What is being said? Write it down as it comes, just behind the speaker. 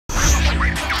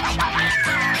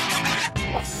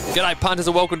G'day punters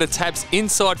and welcome to Tab's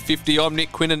Inside 50. I'm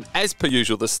Nick Quinn and as per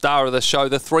usual the star of the show,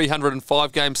 the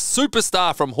 305-game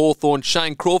superstar from Hawthorn,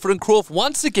 Shane Crawford. And Crawford,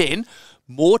 once again,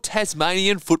 more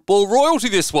Tasmanian football royalty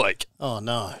this week. Oh,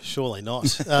 no, surely not.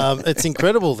 It's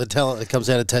incredible, the talent that comes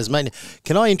out of Tasmania.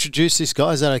 Can I introduce this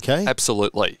guy? Is that okay?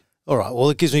 Absolutely. All right, well,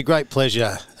 it gives me great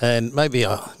pleasure, and maybe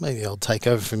I'll take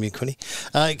over from you, Quinny.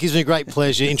 It gives me great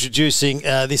pleasure introducing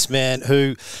this man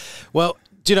who, well,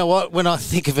 do you know what? When I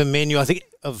think of a menu, I think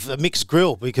of a mixed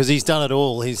grill because he's done it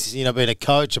all. He's been a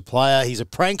coach, a player. He's a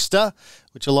prankster,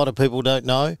 which a lot of people don't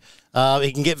know.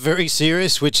 He can get very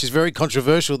serious, which is very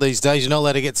controversial these days. You're not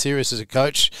allowed to get serious as a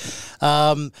coach.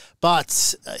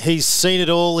 But he's seen it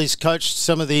all. He's coached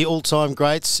some of the all-time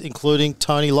greats, including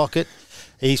Tony Lockett.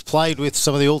 He's played with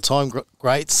some of the all-time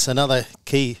greats, another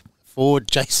key forward,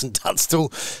 Jason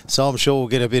Dunstall. So I'm sure we'll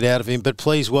get a bit out of him. But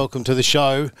please welcome to the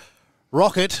show,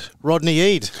 Rocket, Rodney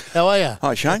Eade. How are you?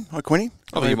 Hi, Shane. Hi, Quinny.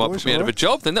 I think you might put me out of a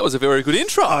job then. That was a very good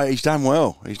intro. Oh, he's done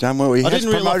well. He has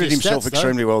promoted himself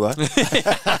extremely well, though.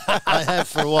 I have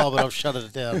for a while, but I've shut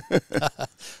it down. Are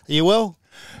you well?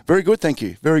 Very good, thank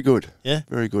you. Very good. Yeah?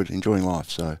 Very good. Enjoying life,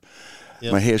 so...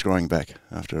 Yep. My hair's growing back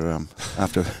after well,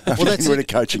 getting rid of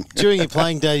coaching. During your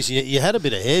playing days, you had a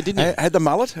bit of hair, didn't you? I had the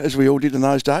mullet, as we all did in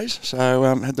those days, so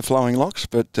had the flowing locks,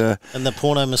 but... and the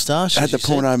porno moustache, had the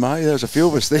porno mate. There was a few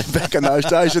of us there back in those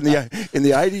days. In the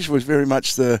 80s was very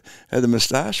much had the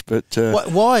moustache, but...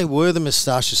 why were the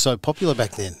moustaches so popular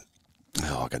back then?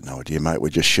 Oh, I got no idea, mate. We're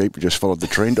just sheep. We just followed the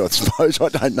trend, I suppose. I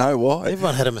don't know why.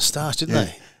 Everyone had a moustache, didn't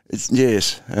they?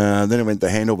 Yes. Then it went the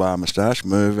handlebar moustache,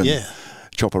 Merv, and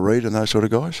Chopper Reed and those sort of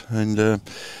guys. And,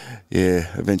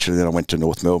 eventually then I went to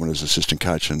North Melbourne as assistant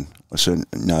coach and I soon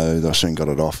got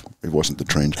it off. It wasn't the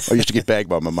trend. I used to get bagged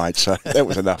by my mates, so that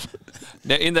was enough.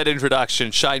 Now, in that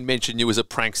introduction, Shane mentioned you as a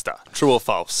prankster. True or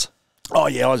false? Oh,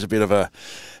 yeah, I was a bit of a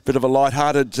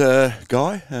light-hearted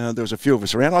guy. There was a few of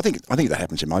us around. I think that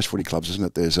happens in most footy clubs, isn't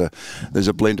it? There's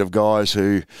a blend of guys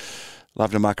who love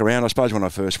to muck around. I suppose when I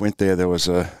first went there was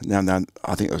I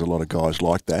think there was a lot of guys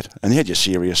like that, and you had your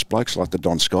serious blokes like the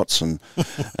Don Scotts and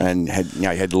you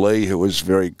had Lee, who was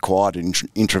very quiet and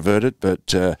introverted, but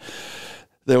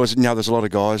there was there's a lot of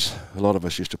guys. A lot of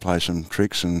us used to play some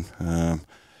tricks and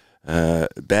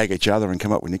bag each other and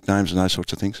come up with nicknames and those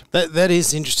sorts of things. That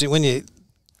is interesting when you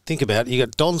think about it. You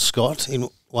got Don Scott in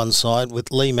one side with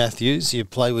Lee Matthews. You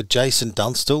play with Jason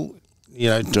Dunstall.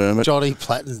 Dermot, Johnny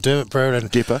Platten, Dermot Brereton,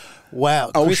 Dipper.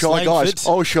 Wow, old shy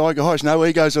guys, no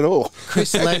egos at all.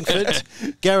 Chris Langford,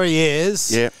 Gary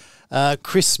Ayres,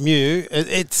 Chris Mew.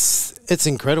 It's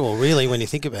incredible, really, when you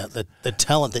think about the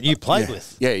talent that you played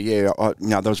with. Yeah. I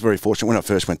was very fortunate when I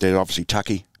first went there. Obviously,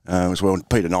 Tucky as well. And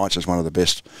Peter Knights is one of the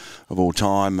best of all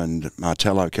time, and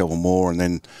Martello, Kelvin Moore, and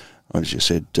then, as you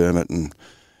said, Dermot and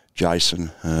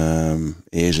Jason,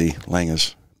 Ayresy,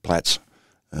 Langers, Platts,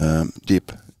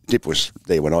 Dip. Dip was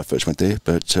there when I first went there,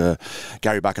 but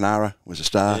Gary Buckenara was a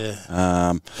star. Yeah.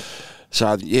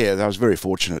 I was very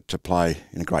fortunate to play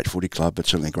in a great footy club, but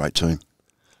certainly a great team.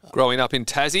 Growing up in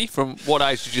Tassie, from what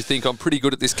age did you think I'm pretty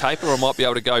good at this caper or I might be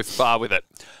able to go far with it?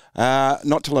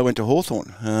 Not till I went to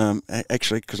Hawthorn,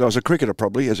 actually, because I was a cricketer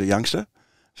probably as a youngster.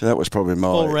 So that was probably my...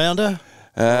 All-rounder?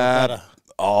 I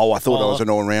thought I was an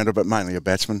all-rounder, but mainly a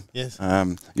batsman. Yes.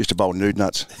 Used to bowl nude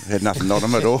nuts. Had nothing on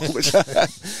them at all.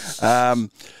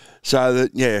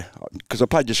 Because I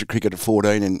played district cricket at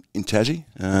 14 in Tassie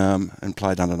and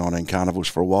played under 19 carnivals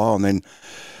for a while. And then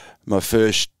my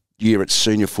first year at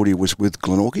senior footy was with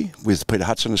Glenorchy, with Peter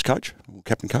Hudson as coach,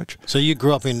 captain coach. So you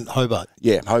grew up in Hobart?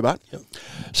 Yeah, Hobart. Yep.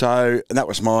 So and that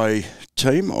was my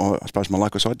team, or I suppose my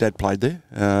local side. Dad played there.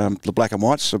 The black and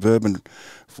white, suburban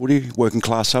footy, working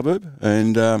class suburb.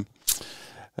 And so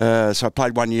I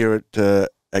played 1 year at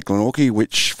Glenorchy,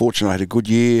 which fortunately had a good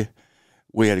year.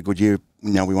 We had a good year.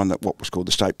 We won what was called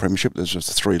the state premiership. There's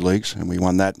just 3 leagues, and we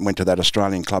won that and went to that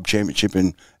Australian club championship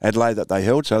in Adelaide that they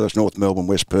held. So there's North Melbourne,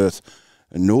 West Perth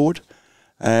and Nord.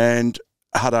 And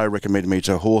Hutto recommended me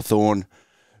to Hawthorn.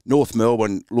 North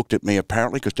Melbourne looked at me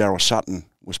apparently because Darryl Sutton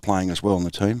was playing as well on the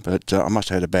team, but I must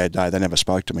have had a bad day. They never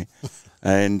spoke to me.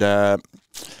 And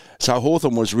so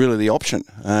Hawthorn was really the option.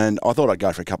 And I thought I'd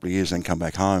go for a couple of years and then come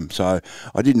back home. So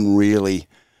I didn't really...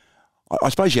 I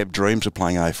suppose you have dreams of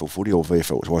playing AFL footy, or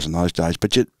VFL, it was in those days,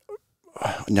 but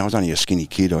I was only a skinny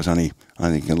kid. I was only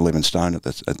 11 stone at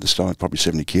the start, probably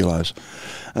 70 kilos.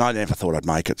 And I never thought I'd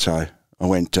make it, so I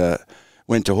went to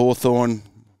Hawthorn,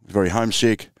 very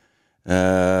homesick.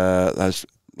 Those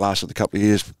lasted a couple of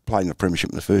years, played in the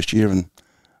premiership in the first year and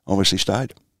obviously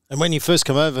stayed. And when you first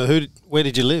come over, where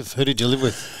did you live? Who did you live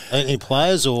with? Any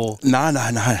players or? No.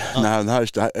 In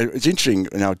those days, it's interesting.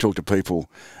 I talk to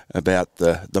people about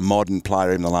the modern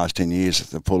player in the last 10 years.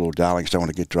 The poor little darlings don't want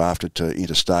to get drafted to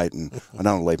interstate, and I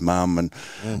don't want to leave mum, and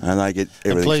they get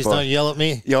everything. And please don't yell at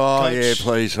me. Oh, Coach. yeah,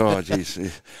 please. Oh,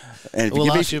 jeez. And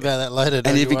we'll ask you about that later.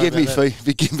 And if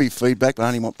you give me feedback, I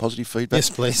only want positive feedback. Yes,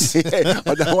 please.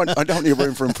 I don't want any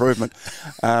room for improvement.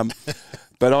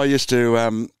 But I used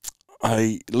to.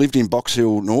 I lived in Box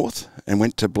Hill North and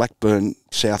went to Blackburn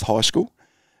South High School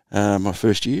my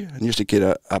first year, and used to get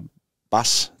a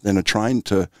bus, then a train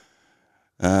to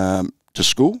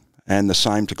school, and the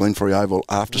same to Glenferrie Oval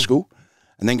after school,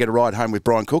 and then get a ride home with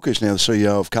Brian Cook, who's now the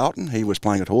CEO of Carlton. He was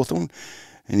playing at Hawthorn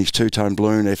in his two-tone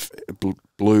blue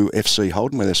FC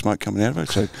Holden, where there's smoke coming out of it.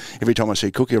 So every time I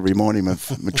see Cookie, I remind him of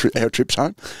our trips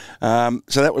home.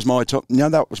 So that was my top.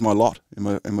 That was my lot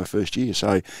in my first year.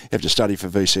 So you have to study for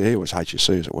VCE, or was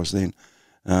HSC as it was then.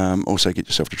 Also get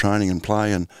yourself to training and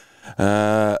play. And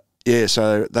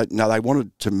so they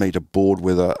wanted me to board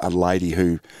with a lady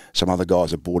who some other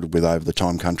guys have boarded with over the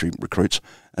Time Country recruits,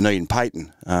 and Ian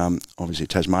Payton, obviously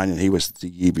Tasmanian. He was the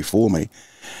year before me.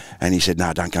 And he said,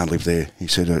 no, don't go and live there. He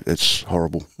said, it's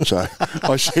horrible. So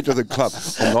I said to the club,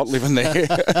 I'm not living there,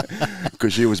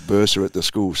 because she was bursar at the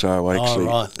school. So I actually,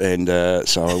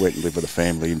 so I went and lived with a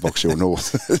family in Box Hill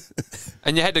North.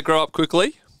 And you had to grow up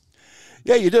quickly?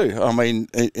 Yeah, you do. I mean,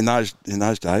 in those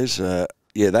days,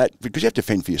 because you have to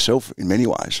fend for yourself in many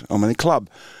ways. I mean, the club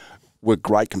were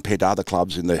great compared to other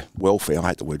clubs in the welfare. I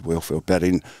hate the word welfare, but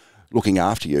in looking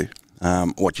after you.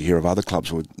 What you hear of other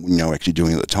clubs were actually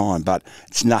doing at the time, but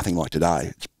it's nothing like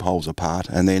today. It's poles apart.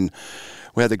 And then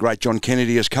we had the great John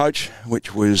Kennedy as coach,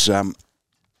 which was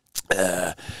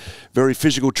very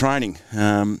physical training.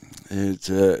 It's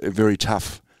very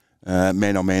tough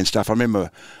man-on-man stuff. I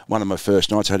remember one of my first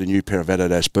nights I had a new pair of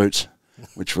Adidas boots,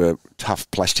 which were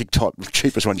tough plastic type, the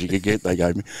cheapest ones you could get, they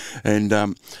gave me. And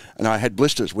I had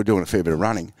blisters. We're doing a fair bit of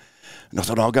running. And I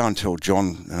thought, I'll go and tell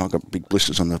John, and I've got big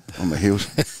blisters on my heels.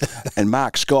 And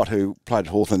Mark Scott, who played at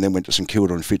Hawthorn and then went to St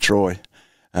Kilda and Fitzroy,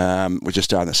 was just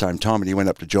starting at the same time, and he went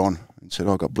up to John and said,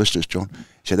 I've got blisters, John.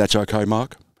 He said, that's okay,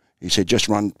 Mark. He said, just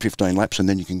run 15 laps and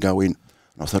then you can go in.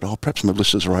 And I thought, perhaps my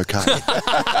blisters are okay.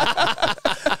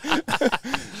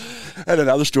 I had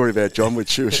another story about John,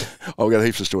 which was, I've got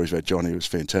heaps of stories about John. He was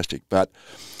fantastic. But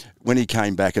when he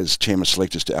came back as chairman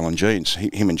selectors to Alan Jeans,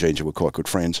 him and Jeans were quite good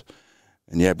friends.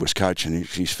 And Yab was coaching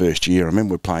his first year. I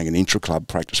remember we were playing an intra-club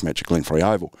practice match at Glenferrie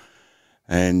Oval.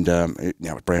 And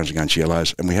it Browns against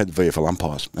Yellows. And we had the VFL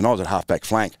umpires. And I was at half-back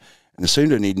flank. And there seemed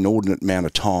to need an inordinate amount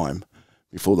of time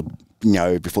before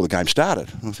the game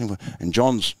started. And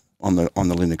John's on the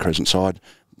Linda Crescent side,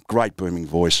 great booming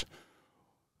voice.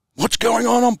 What's going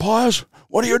on, umpires?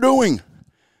 What are you doing? And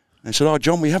they said,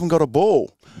 John, we haven't got a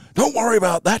ball. Don't worry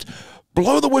about that.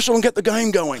 Blow the whistle and get the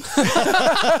game going.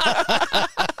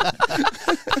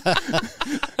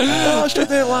 I stood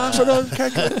there laughing.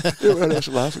 Everyone else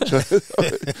laughing. So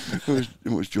it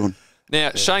was John.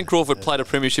 Now, Shane Crawford played a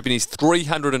premiership in his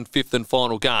 305th and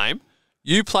final game.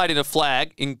 You played in a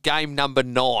flag in game number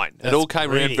 9. It all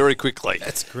came around very quickly.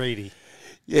 That's greedy.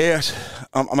 Yeah,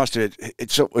 I must admit,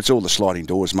 it's all the sliding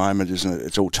doors moment, isn't it?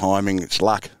 It's all timing, it's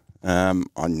luck. I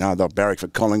know the barrack for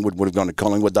Collingwood would have gone to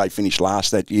Collingwood. They finished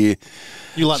last that year.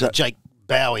 You like the Jake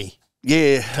Bowie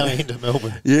coming into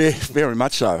Melbourne. Yeah, very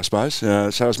much so, I suppose. So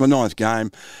it was my 9th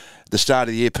game. The start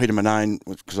of the year, Peter Manane,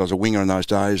 because I was a winger in those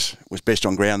days, was best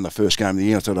on ground the first game of the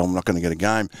year. I thought, I'm not going to get a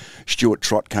game. Stuart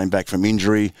Trott came back from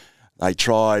injury. They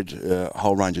tried a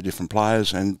whole range of different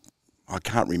players, and I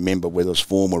can't remember whether it was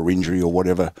form or injury or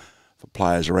whatever for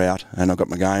players are out. And I got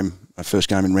my first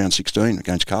game in round 16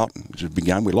 against Carlton, which was a big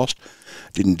game. We lost.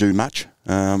 Didn't do much.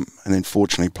 And then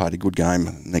fortunately played a good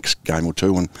game next game or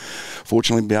two and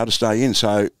fortunately be able to stay in.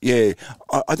 So, yeah,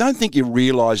 I don't think you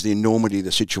realise the enormity of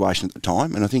the situation at the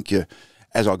time. And I think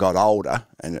as I got older,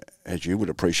 and as you would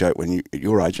appreciate when you at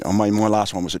your age, I mean, my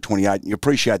last one was at 28, and you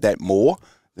appreciate that more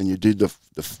than you did the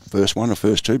first one or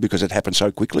first two because it happened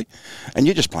so quickly. And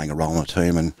you're just playing a role in the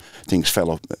team and things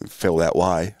fell that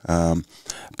way.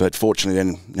 But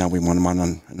fortunately then, we won one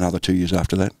on another 2 years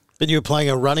after that. But you were playing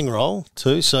a running role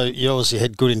too, so you obviously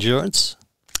had good endurance.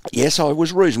 Yes, I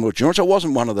was reasonable endurance. I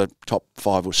wasn't one of the top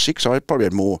 5 or 6. I probably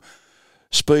had more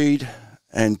speed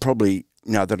and probably,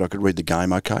 that I could read the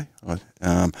game okay.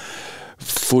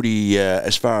 Footy,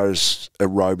 as far as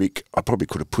aerobic, I probably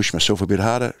could have pushed myself a bit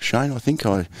harder, Shane. I think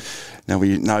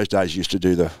we in those days used to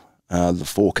do the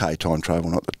 4K time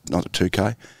travel, not the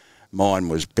 2K. Mine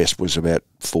was about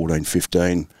 14,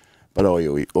 15, But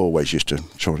I always used to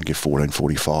try to get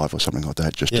 14.45 or something like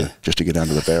that, just to get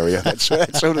under the barrier. That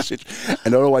sort of situation.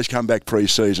 And I'd always come back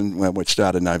pre-season when we'd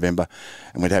start in November,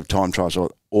 and we'd have time trials. I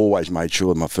always made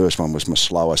sure my first one was my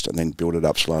slowest, and then build it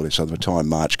up slowly. So by the time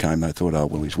March came, they thought, oh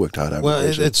well, he's worked hard over. Well,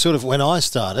 it's sort of when I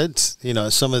started. You know,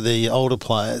 some of the older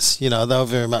players, you know, they were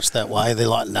very much that way. They're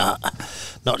like, nah,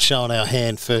 not showing our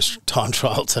hand first time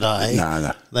trial today.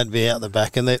 No. They'd be out the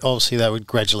back, and obviously they would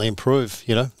gradually improve.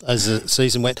 You know, as the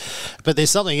season went. But there's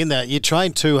something in that. You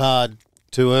train too hard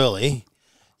too early,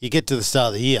 you get to the start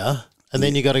of the year, and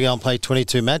then you got to go and play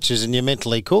 22 matches, and you're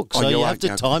mentally cooked. So you have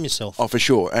to time yourself. Oh, for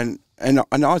sure. And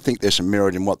I think there's some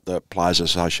merit in what the Players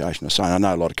Association are saying. I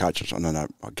know a lot of coaches. I don't know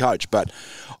I coach, but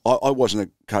I wasn't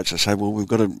a coach that say, well, we've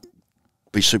got to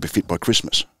be super fit by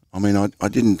Christmas. I mean, I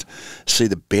didn't see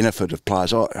the benefit of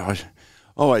players. I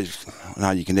always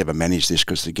know you can never manage this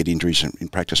because they get injuries in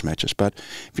practice matches. But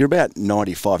if you're about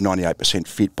 95, 98%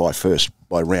 fit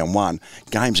by round one,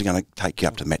 games are going to take you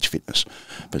up to match fitness.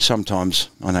 But sometimes,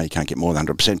 I know you can't get more than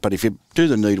 100%, but if you do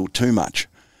the needle too much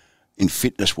in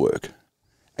fitness work,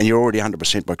 and you're already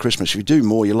 100% by Christmas, if you do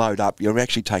more, you load up, you're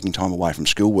actually taking time away from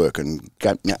schoolwork and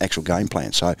actual game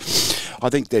plans. So I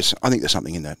think there's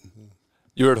something in that.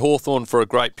 You were at Hawthorn for a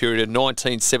great period of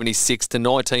 1976 to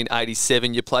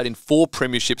 1987. You played in 4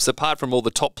 premierships. Apart from all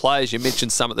the top players, you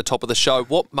mentioned some at the top of the show.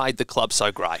 What made the club so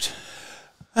great?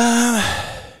 Yeah,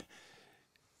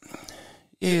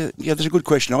 that's a good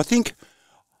question. I think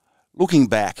looking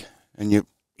back, and you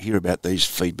hear about these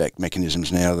feedback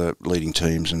mechanisms now, the leading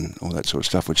teams and all that sort of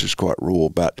stuff, which is quite raw,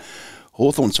 but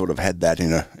Hawthorn sort of had that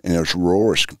in its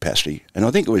rawest capacity. And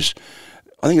I think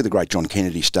the great John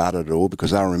Kennedy started it all because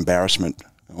they were embarrassment,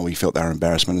 or he felt they were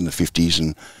embarrassment in the 50s,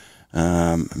 and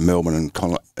Melbourne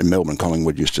and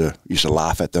Collingwood used to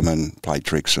laugh at them and play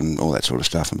tricks and all that sort of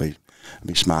stuff and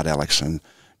be smart Alex. And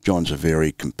John's a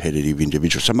very competitive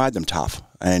individual, so it made them tough.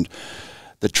 And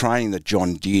the training that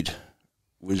John did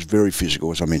was very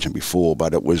physical, as I mentioned before,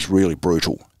 but it was really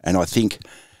brutal. And I think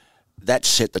that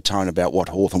set the tone about what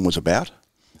Hawthorn was about,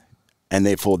 and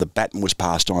therefore the baton was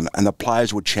passed on, and the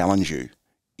players would challenge you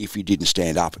if you didn't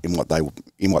stand up in what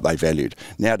they valued.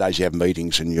 Nowadays you have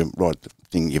meetings and you write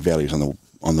your values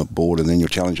on the board, and then you're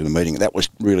challenging the meeting. That was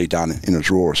really done in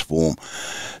its rawest form.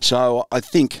 So I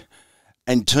think,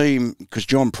 and team, because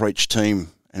John preached team,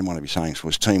 and one of his sayings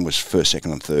was team was first,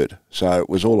 second and third. So it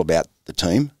was all about the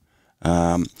team.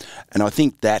 And I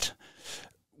think that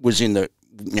was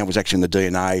was actually in the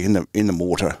DNA, in the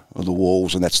mortar of the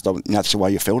walls, and that's the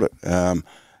way you felt it. And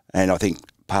I think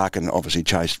Parkin obviously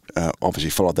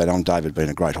followed that on. David being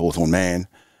a great Hawthorn man,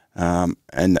 and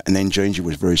then Jeangie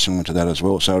was very similar to that as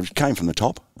well. So it came from the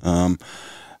top.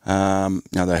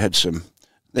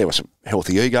 There were some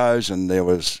healthy egos, and there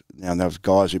was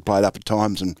guys who played up at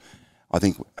times, and I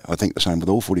think the same with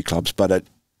all footy clubs. But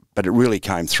it really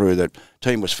came through that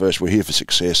team was first. We're here for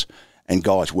success, and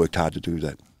guys worked hard to do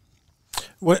that.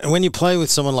 When you play with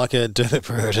someone like a Dermot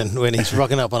Brereton, when he's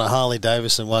rocking up on a Harley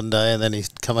Davidson one day and then he's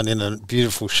coming in a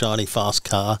beautiful, shiny, fast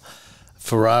car,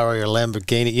 Ferrari or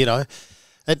Lamborghini, you know,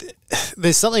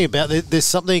 there's something about it. There's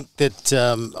something that,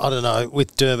 I don't know,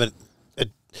 with Dermot,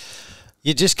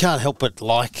 you just can't help but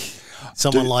like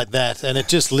someone like that, and it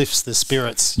just lifts the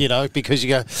spirits, you know, because you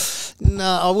go, no,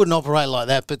 I wouldn't operate like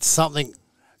that, but something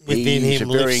within he's him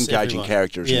a very engaging everyone.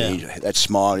 character, isn't he? That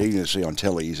smile you can see on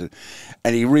telly,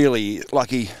 and he really,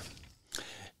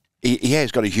 he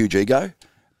has got a huge ego,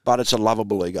 but it's a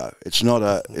lovable ego. It's not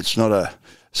a.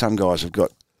 Some guys have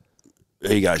got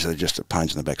egos that are just a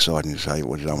pains in the backside, and you say,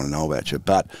 "Well, I don't want to know about you."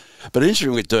 But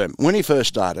interesting with Derm, when he first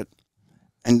started,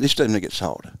 and this didn't get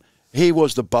sold, he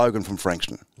was the bogan from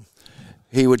Frankston.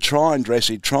 He would try and dress,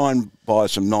 he'd try and buy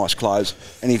some nice clothes,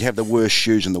 and he'd have the worst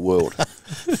shoes in the world.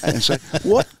 And say,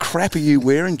 "What crap are you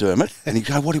wearing, Dermot?" And he'd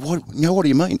go, "What do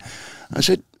you mean?" I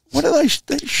said, "What are those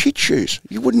shit shoes?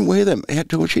 You wouldn't wear them out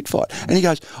to a shit fight." And he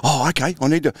goes, "Oh, okay, I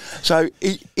need to." So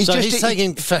he's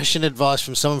taking fashion advice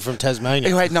from someone from Tasmania.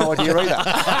 Who had no idea either.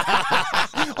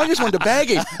 I just wanted to bag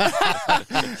him.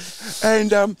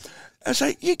 And I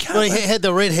say, "You can't." Well, he had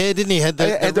the red hair, didn't he? Had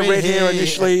the red hair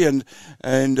initially,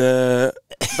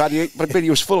 but he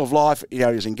was full of life. You know,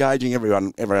 he was engaging.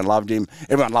 Everyone loved him.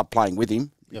 Everyone loved playing with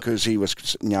him because he was,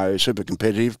 super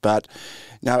competitive. But,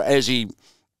 as he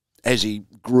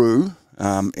grew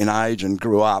in age and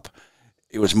grew up,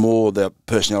 it was more the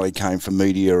personality came from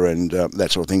media and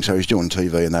that sort of thing. So he's doing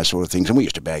TV and those sort of things, and we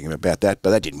used to bag him about that, but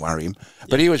that didn't worry him.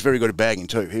 But he was very good at bagging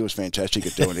too. He was fantastic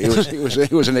at doing it. He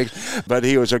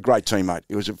was a great teammate.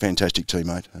 He was a fantastic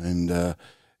teammate, and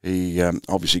he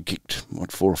obviously kicked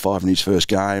 4 or 5 in his first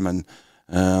game,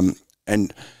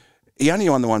 and he only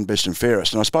won the one best and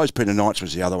fairest, and I suppose Peter Knights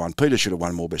was the other one. Peter should have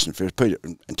won more best and fairest. Peter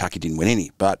and Tucky didn't win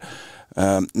any, but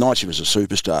Knights was a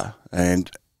superstar, and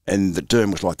the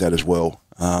Derm was like that as well.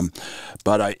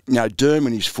 But Derm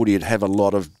in his footy would have a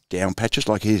lot of down patches,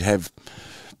 like he'd have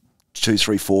 2,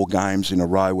 3, 4 games in a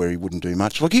row where he wouldn't do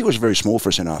much. Like he was very small for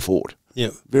a centre forward.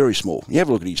 Yeah, very small. You have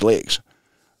a look at his legs.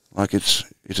 Like it's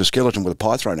a skeleton with a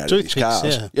pie thrown at it. His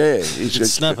calves. Yeah,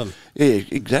 he's snap him. Yeah,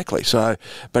 exactly. So,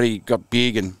 but he got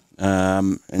big and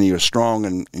he was strong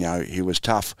and he was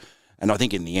tough. And I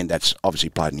think in the end that's obviously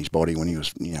played in his body when he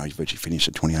was he virtually finished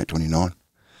at 28, 29.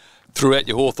 Throughout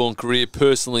your Hawthorn career,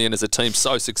 personally and as a team,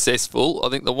 so successful, I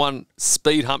think the one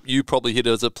speed hump you probably hit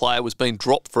as a player was being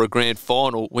dropped for a grand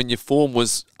final when your form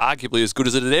was arguably as good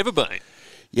as it had ever been.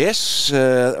 Yes,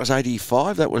 that was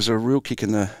 85. That was a real kick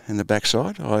in the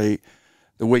backside.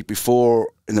 The week before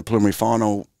in the preliminary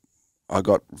final, I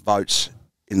got votes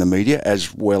in the media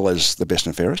as well as the best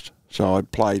and fairest. So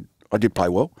I did play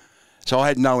well. So I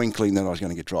had no inkling that I was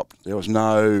going to get dropped. There was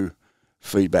no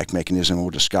feedback mechanism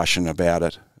or discussion about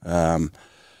it.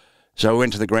 So I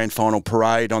went to the grand final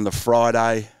parade on the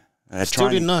Friday. Still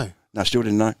didn't know? No, still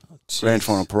didn't know. Oh, grand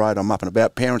final parade, I'm up and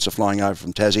about. Parents are flying over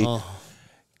from Tassie. Oh.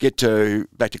 Get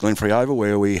back to Glenfrey Oval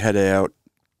where we had our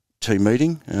team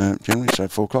meeting, generally, so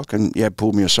 4 o'clock, and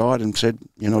pulled me aside and said,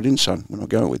 "You're not in, son. We're not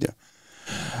going with you."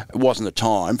 It wasn't the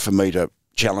time for me to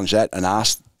challenge that and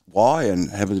ask why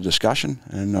and have a discussion.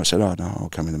 And I said, "Oh, no, I'll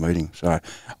come in the meeting." So I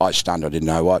was stunned. I didn't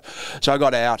know what. So I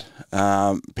got out.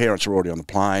 Parents were already on the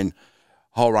plane.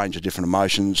 Whole range of different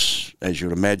emotions, as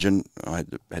you'd imagine. I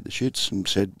had the shits and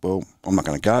said, "Well, I'm not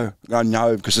going to go."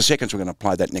 No, because the seconds were going to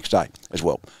play that next day as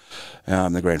well,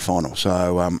 the grand final.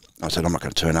 So I said, "I'm not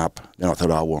going to turn up." Then I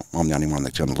thought, "Oh, well, I'm the only one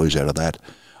that's going to lose out of that.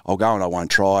 I'll go and I won't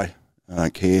try. I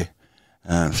don't care."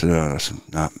 I said,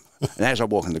 "No." And as I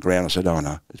walked in the ground, I said, "Oh,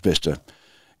 no, it's best to..."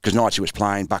 Because Knightsy was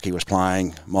playing, Bucky was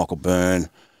playing, Michael Byrne.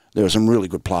 There were some really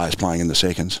good players playing in the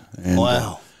seconds. And,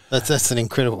 wow. That's an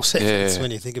incredible sequence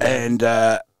when you think about it.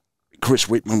 And Chris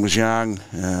Whitman was young.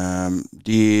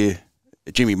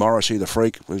 Jimmy Morrissey, the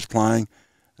freak, was playing.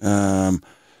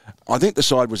 I think the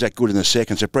side was that good in the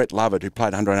seconds. So Brett Lovett, who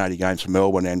played 180 games for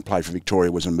Melbourne and played for Victoria,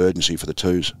 was an emergency for the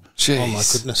twos. Jeez. Oh, my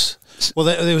goodness. Well,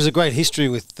 there was a great history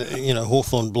with,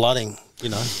 Hawthorn blooding,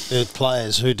 the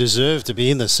players who deserved to be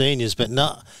in the seniors, but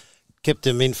kept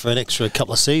them in for an extra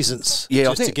couple of seasons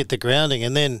to get the grounding.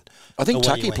 And then I think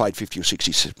Tucky played 50 or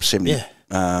 60, 70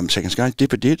 seconds games.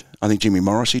 Dipper did. I think Jimmy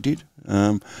Morrissey did.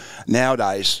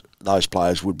 Nowadays, those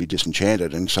players would be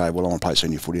disenchanted and say, "Well, I want to play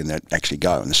senior footy," and they'd actually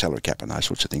go, and the salary cap and those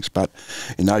sorts of things. But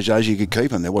in those days, you could keep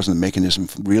them. There wasn't a mechanism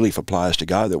really for players to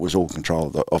go. That was all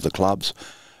control of the clubs.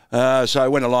 So I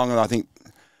went along, and I think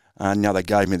they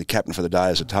gave me the captain for the day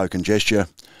as a token gesture.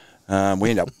 We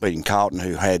ended up beating Carlton,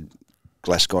 who had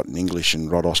Glasgow and English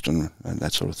and Rod Austin and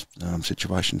that sort of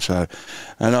situation. So,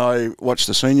 and I watched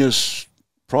the seniors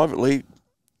privately,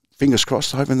 fingers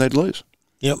crossed, hoping they'd lose.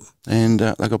 Yep. And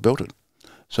they got belted.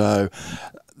 So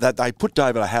that they put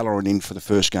David O'Halloran in for the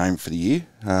first game for the year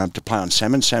to play on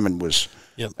Salmon. Salmon was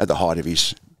at the height of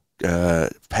his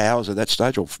powers at that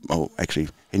stage, or actually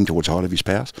heading towards the height of his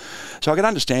powers. So I could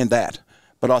understand that.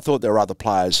 But I thought there were other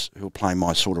players who were playing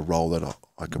my sort of role that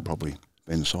I could probably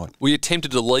be inside. Were you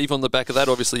tempted to leave on the back of that?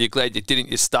 Obviously, you're glad you didn't.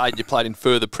 You stayed, you played in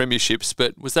further premierships,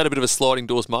 but was that a bit of a sliding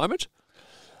doors moment?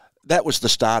 That was the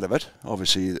start of it.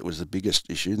 Obviously, it was the biggest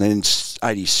issue. Then in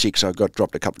 86, I got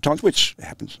dropped a couple of times, which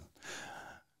happens.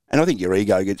 And I think your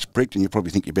ego gets pricked and you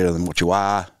probably think you're better than what you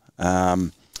are.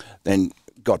 Then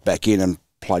got back in and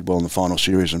played well in the final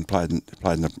series and played in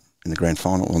the grand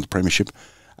final on the premiership.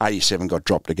 87 got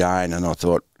dropped again, and I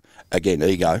thought, again,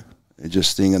 ego,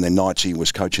 just thing. And then Knightsy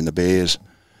was coaching the Bears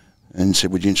and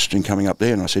said, "Would you be interested in coming up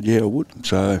there?" And I said, "Yeah, I would."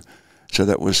 So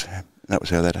that was how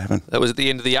that happened. That was at the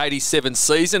end of the 87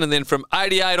 season, and then from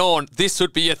 88 on, this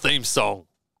would be your theme song.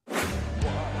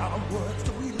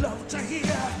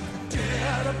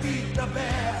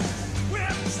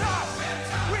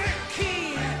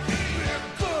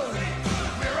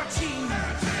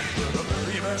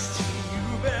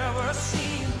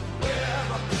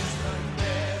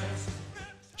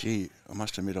 Gee, I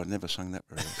must admit I'd never sung that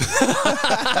very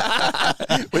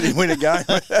well. We didn't win a game.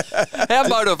 How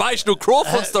motivational.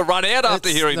 Crawford wants to run out after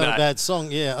hearing that. Not a bad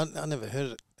song, yeah. I never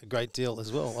heard it a great deal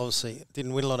as well. Obviously,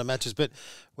 didn't win a lot of matches, but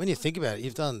when you think about it,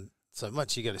 you've done so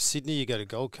much. You go to Sydney, you go to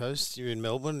Gold Coast, you're in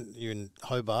Melbourne, you're in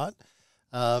Hobart.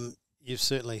 You've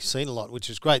certainly seen a lot, which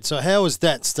is great. So how was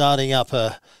that starting up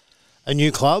a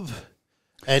new club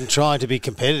and trying to be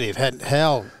competitive?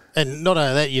 And not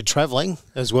only that, you're travelling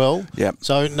as well. Yep.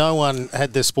 So no one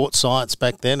had the sports science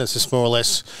back then. It's just more or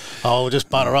less, we'll just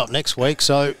butter up next week.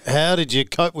 So how did you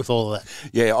cope with all of that?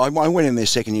 Yeah, I went in their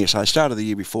second year. So I started the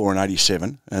year before in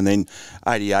 87, and then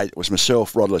 88 it was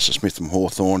myself, Rod Lester-Smith from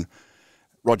Hawthorn,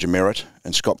 Roger Merritt,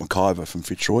 and Scott McIver from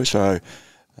Fitzroy. So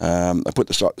I put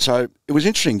the side. So it was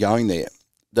interesting going there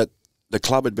that the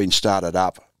club had been started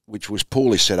up, which was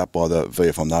poorly set up by the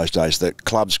VFL in those days, that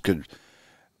clubs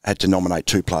had to nominate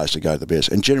 2 players to go to the Bears.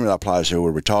 And generally they were players who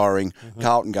were retiring. Mm-hmm.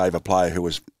 Carlton gave a player who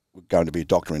was going to be a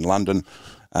doctor in London,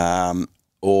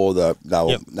 or they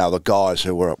were the guys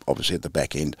who were obviously at the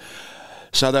back end.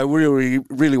 So they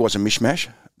really was a mishmash.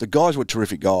 The guys were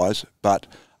terrific guys, but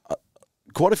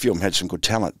quite a few of them had some good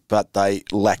talent, but they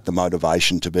lacked the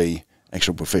motivation to be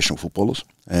actual professional footballers.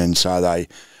 And so I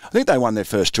think they won their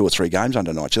first 2 or 3 games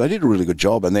under Knight. So they did a really good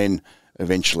job, and then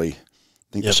eventually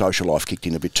I think the social life kicked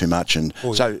in a bit too much. And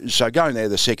so going there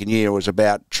the second year was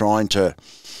about trying to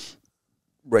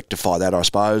rectify that, I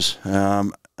suppose.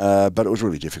 But it was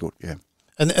really difficult, yeah.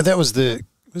 And that was that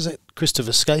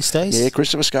Christopher Skase days? Yeah,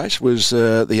 Christopher Skase was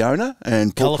the owner,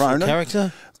 and Paul Cronin.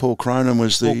 Character? Paul Cronin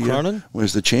was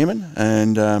the chairman,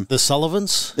 and the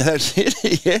Sullivans. That's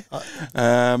it.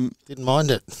 Yeah, didn't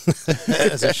mind it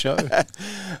as a show.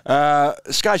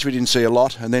 Skase we didn't see a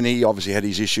lot, and then he obviously had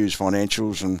his issues,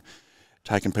 financials, and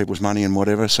taking people's money and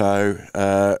whatever. So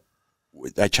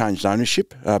they changed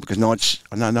ownership because Knights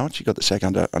got the sack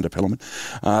under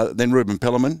Pellerman. Then Ruben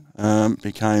Pellerman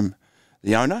became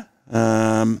the owner.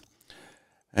 And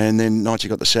then Knights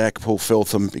got the sack. Paul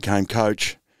Feltham became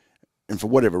coach, and for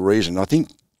whatever reason, I think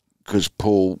because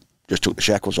Paul just took the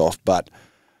shackles off, but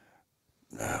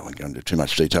I won't go into too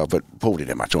much detail. But Paul didn't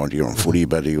have much idea on footy,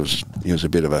 but he was a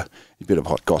bit of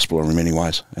hot gospel in many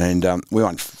ways. And we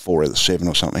won 4 out of the 7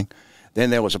 or something. Then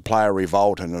there was a player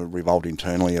revolt, and a revolt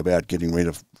internally about getting rid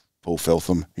of Paul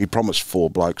Feltham. He promised 4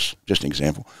 blokes, just an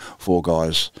example, 4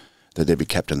 guys that they'd be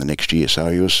captain the next year. So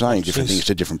he was saying different things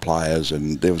to different players,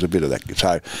 and there was a bit of that.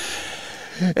 So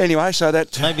anyway, so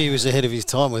that... Maybe he was ahead of his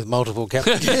time with multiple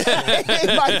captains.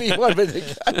 Maybe he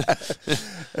was.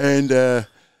 And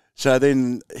so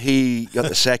then he got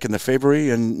the sack in the February,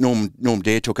 and Norm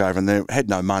Dare took over, and they had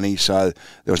no money, so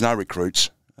there was no recruits.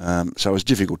 So it was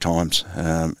difficult times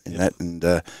in that, and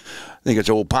I think it's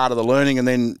all part of the learning. And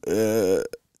then the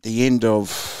end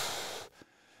of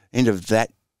that...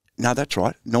 No, that's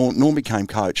right. Norm became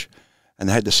coach, and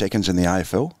they had the seconds in the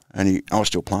AFL, and I was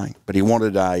still playing, but he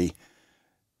wanted a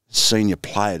senior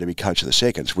player to be coach of the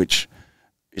seconds, which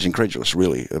is incredulous,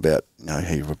 really, about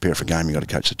how you prepare for a game, you've got to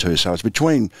coach the 2. So it's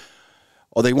between...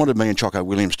 they wanted me and Choco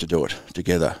Williams to do it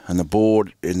together, and the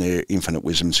board, in their infinite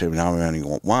wisdom, said, no, we only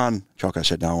want 1. Choco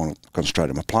said, no, I want to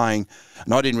concentrate on my playing,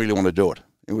 and I didn't really want to do it.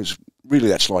 It was really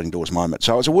that sliding doors moment.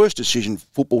 So it was a worse decision,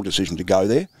 football decision, to go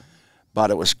there, but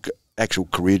it was... actual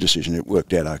career decision. It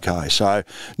worked out okay. So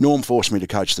Norm forced me to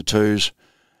coach the 2s.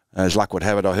 As luck would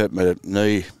have it, I hurt my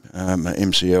knee, my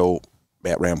MCL,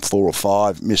 about round 4 or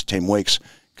 5, missed 10 weeks,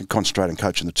 could concentrate on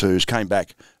coaching the 2s, came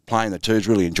back playing the 2s,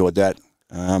 really enjoyed that,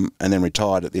 and then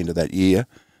retired at the end of that year,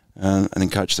 and then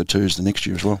coached the 2s the next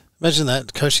year as well. Imagine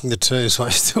that, coaching the 2s while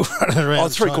you're still running around.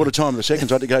 3/4 time of the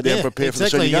seconds I had to go down and prepare for the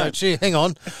senior game. Gee, hang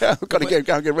on. I've got to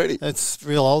go and get ready. It's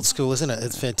real old school, isn't it?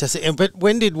 It's fantastic. But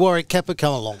when did Warwick Kappa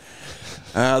come along?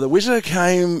 The Wizard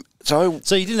came... So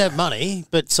you didn't have money,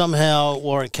 but somehow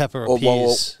Warwick Kappa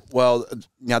appears. Well,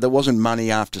 there wasn't money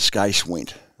after Skase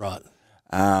went. Right.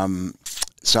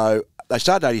 So they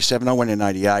started 87, I went in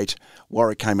 88,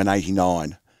 Warwick came in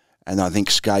 89, and I think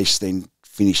Skase then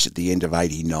finished at the end of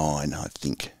 89, I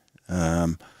think,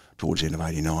 towards the end of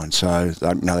 89. So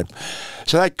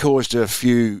that caused a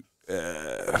few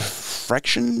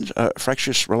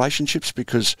fractious relationships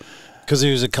because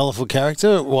he was a colourful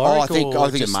character, Warwick? I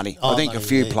think it's money. I think a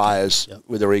few players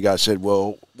with their ego said,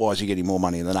 well, why is he getting more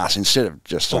money than us? Instead of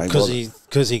just saying...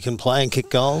 Because he can play and kick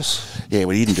goals? Yeah,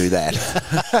 well, he didn't do that.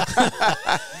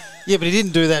 Yeah, but he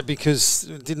didn't do that because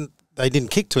they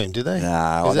didn't kick to him, did they?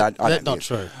 No, that's not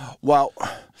true. Well,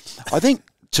 I think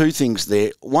 2 things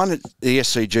there. One, the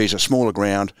SCG is a smaller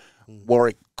ground.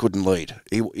 Warwick couldn't lead.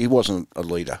 He wasn't a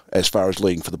leader as far as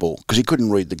leading for the ball because he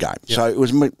couldn't read the game. Yep. So it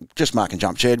was just mark and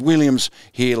jump. So you had Williams,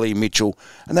 Healy, Mitchell,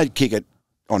 and they'd kick it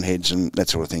on heads and that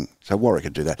sort of thing. So Warwick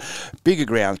could do that. Bigger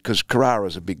ground, because Carrara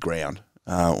is a big ground,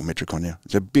 or Metricon now.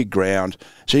 It's a big ground.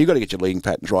 So you've got to get your leading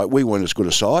patterns right. We weren't as good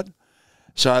a side.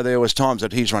 So there was times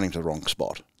that he's running to the wrong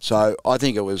spot. So I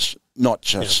think it was not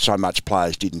just so much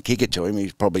players didn't kick it to him.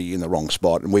 He's probably in the wrong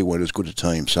spot, and we weren't as good a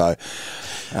team. So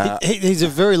he's a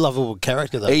very lovable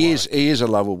character, though. He is a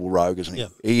lovable rogue, isn't he? Yeah.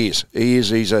 He is.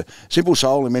 He's a simple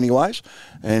soul in many ways,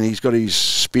 and he's got his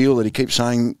spiel that he keeps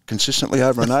saying consistently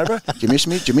over and over. Do you miss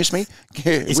me? Do you miss me?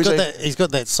 Yeah, He's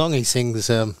got that song he sings.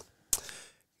 I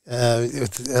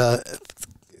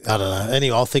don't know.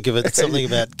 Anyway, I'll think of it. Something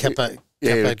about Kappa,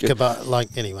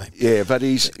 like anyway. Yeah, but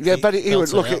he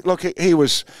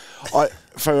was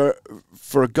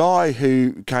for a guy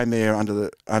who came there under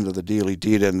the deal he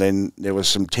did, and then there was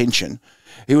some tension.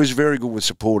 He was very good with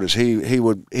supporters. He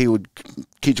would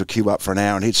kids would queue up for an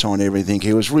hour and he'd sign everything.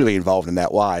 He was really involved in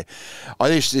that way. I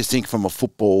used to think from a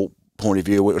football point of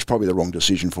view, it was probably the wrong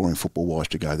decision for him football wise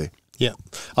to go there. Yeah,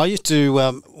 I used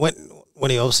to when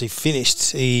he obviously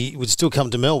finished, he would still come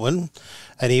to Melbourne,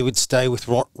 and he would stay with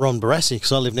Ron Barassi,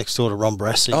 because I lived next door to Ron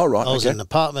Barassi. Oh, right. I was in an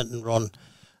apartment, and Ron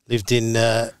lived in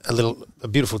a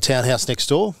beautiful townhouse next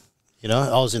door. You know,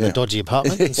 I was in a dodgy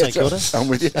apartment in St Kilda. I'm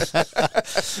with you.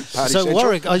 So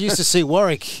Warwick, I used to see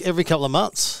Warwick every couple of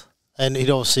months, and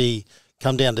he'd obviously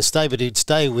come down to stay, but he'd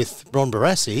stay with Ron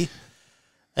Barassi.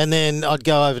 And then I'd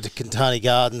go over to Kintani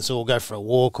Gardens or go for a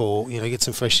walk or, get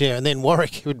some fresh air. And then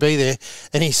Warwick would be there,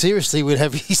 and he seriously would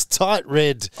have his tight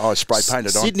red spray painted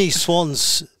Sydney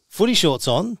Swans footy shorts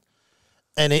on,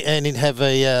 and he'd have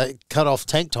a cut-off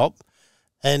tank top.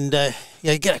 And,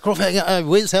 get across,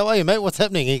 Wiz, how are you, mate? What's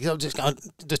happening? I'm just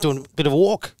doing a bit of a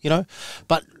walk,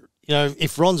 But,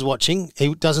 if Ron's watching,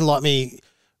 he doesn't like me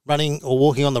running or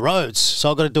walking on the roads, so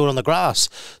I've got to do it on the grass.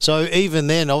 So even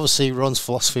then, obviously, Ron's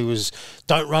philosophy was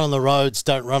don't run on the roads,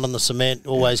 don't run on the cement,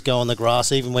 always go on the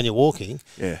grass, even when you're walking.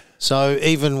 Yeah. So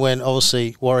even when,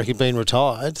 obviously, Warwick had been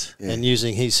retired and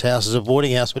using his house as a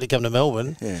boarding house when he came to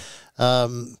Melbourne,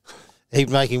 he'd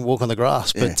make him walk on the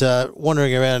grass. But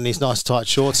wandering around in his nice tight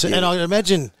shorts, and I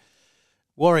imagine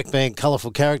Warwick being a colourful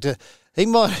character, He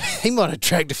might have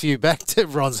dragged a few back to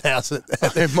Ron's house at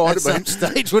some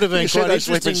stage. Would have been quite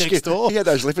interesting next door. He had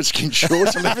those leopard skin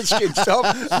shorts and leopard skin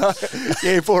top.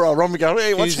 Poor old Ron would go,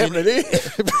 hey, what's happening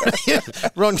here?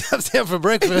 Ron comes down for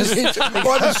breakfast. I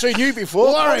haven't seen you before.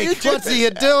 Warwick, what are you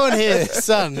doing here,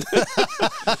 son?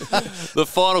 The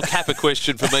final Kappa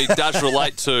question for me does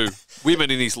relate to women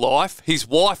in his life. His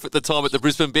wife at the time at the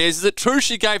Brisbane Bears. Is it true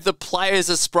she gave the players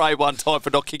a spray one time for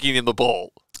not kicking in the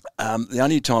ball? The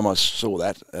only time I saw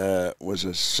that was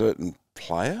a certain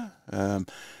player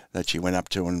that she went up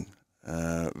to and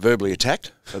verbally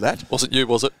attacked for that. Wasn't you,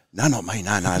 was it? No, not me.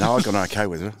 No. I got okay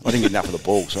with her. I didn't get enough of the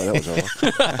ball, so that was all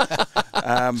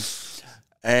right.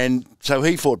 And so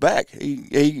he fought back. He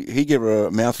gave her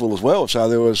a mouthful as well. So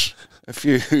there was a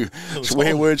few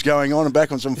swear words going on and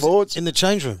back on some forwards. In the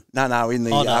change room? No, in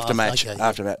the aftermatch,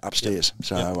 after that, upstairs.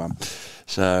 Yep.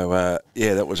 So,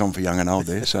 that was on for young and old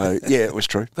there. So, it was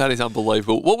true. That is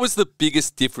unbelievable. What was the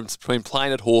biggest difference between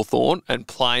playing at Hawthorn and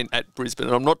playing at Brisbane?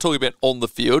 And I'm not talking about on the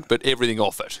field, but everything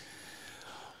off it.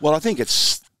 Well, I think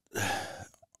it's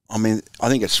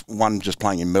one just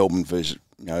playing in Melbourne versus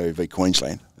v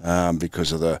Queensland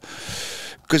because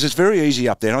it's very easy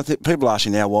up there. And I think people are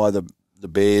asking now why the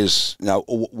Bears,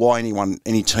 why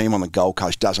any team on the Gold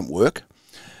Coast doesn't work,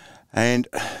 and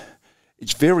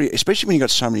it's especially when you've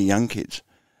got so many young kids,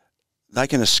 they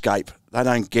can escape. They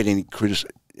don't get any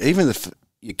criticism. Even if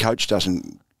your coach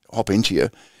doesn't hop into you,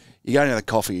 you go to the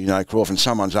coffee, Crawford, and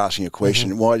someone's asking a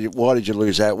question. Mm-hmm. Why did you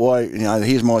lose that? Why,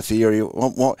 here's my theory.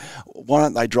 Why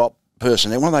don't they drop person?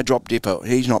 Why don't they drop Dipper?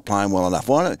 He's not playing well enough.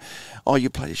 You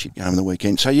played a shit game on the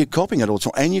weekend. So you're copying it all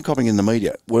the time, and you're copying in the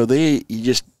media. Well, there, you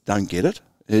just don't get it.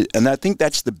 And I think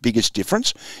that's the biggest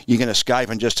difference. You can escape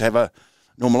and just have a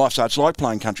normal life. So it's like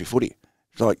playing country footy.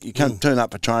 It's like you can't turn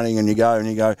up for training and you go.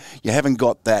 You haven't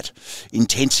got that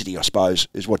intensity, I suppose,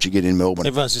 is what you get in Melbourne.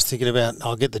 Everyone's just thinking about,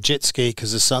 I'll get the jet ski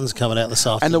because the sun's coming out this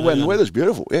afternoon. And the weather's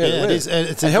beautiful. Yeah, it is.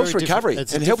 It helps recovery.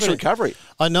 It helps recovery.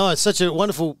 I know. It's such a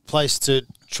wonderful place to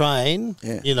train,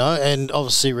 and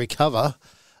obviously recover.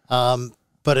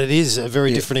 But it is a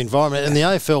very different environment. And the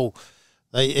AFL,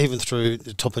 they even through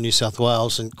the top of New South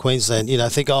Wales and Queensland,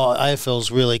 think,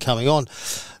 AFL's really coming on.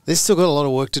 They've still got a lot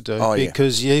of work to do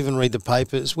because you even read the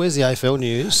papers. Where's the AFL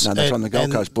news? No, that's on the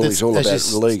Gold Coast Bullies, all about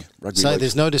the league, rugby league.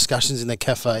 There's no discussions in the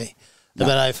cafe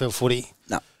about AFL footy.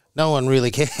 No one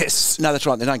really cares. No, that's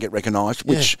right. They don't get recognised,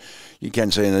 which you can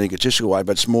see in an egotistical way,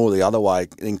 but it's more the other way.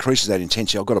 It increases that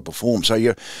intensity. I've got to perform. So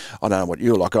I don't know what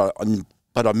you're like,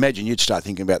 but I imagine you'd start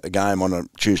thinking about the game on a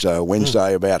Tuesday or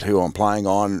Wednesday about who I'm playing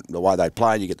on, the way they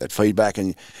play. You get that feedback,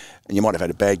 and you might have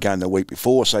had a bad game the week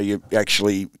before, so you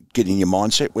actually get in your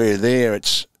mindset. Where there,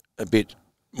 it's a bit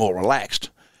more relaxed.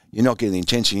 you're not getting the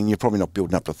intensity, and you're probably not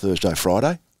building up to Thursday,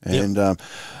 Friday. And I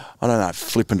don't know if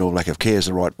flippant or lack of care is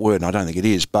the right word, and I don't think it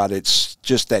is, but it's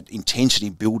just that intensity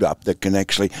build-up that can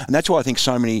actually... And that's why I think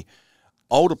so many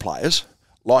older players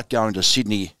like going to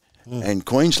Sydney and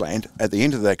Queensland at the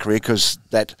end of their career, because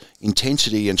that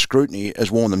intensity and scrutiny has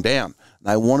worn them down.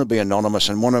 They want to be anonymous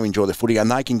and want to enjoy the footy, and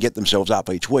they can get themselves up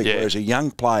each week. Yeah. Whereas a young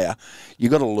player,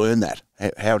 you've got to learn that,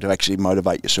 how to actually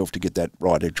motivate yourself to get that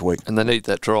right each week. And they need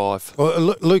that drive.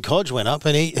 Well, Luke Hodge went up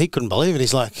and he couldn't believe it.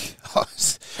 He's like,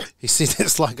 he said,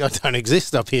 it's like I don't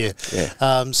exist up here. Yeah.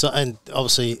 And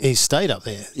obviously he's stayed up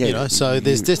there, so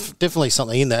there's definitely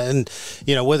something in that. And,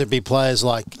 whether it be players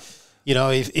like,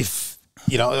 if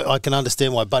I can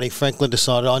understand why Buddy Franklin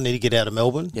decided I need to get out of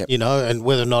Melbourne, and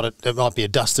whether or not it might be a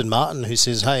Dustin Martin who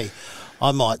says, hey,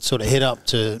 I might sort of head up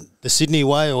to the Sydney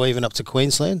way or even up to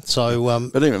Queensland. So,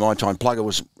 but even my time, Plugger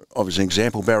was obviously an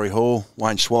example. Barry Hall,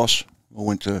 Wayne Swass all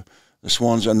went to the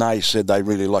Swans, and they said they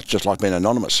really like being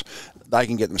anonymous. They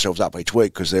can get themselves up each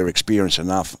week because they're experienced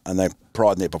enough and they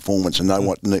pride in their performance and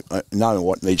know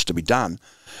what needs to be done.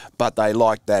 But they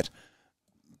like that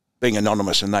being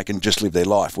anonymous, and they can just live their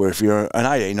life. Where if you're an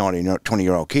 18, 19,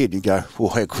 20-year-old kid, you go, well,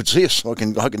 how good's this? I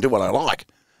can do what I like.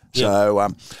 Yep.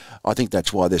 So I think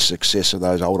that's why there's success of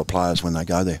those older players when they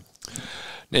go there.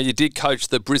 Now, you did coach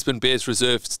the Brisbane Bears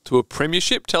reserves to a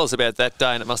premiership. Tell us about that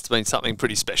day, and it must have been something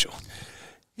pretty special.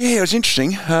 Yeah, it was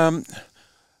interesting.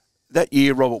 That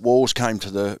year, Robert Walls came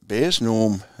to the Bears.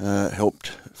 Norm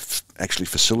helped actually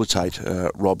facilitate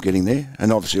Rob getting there,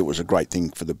 and obviously it was a great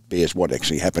thing for the Bears what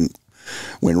actually happened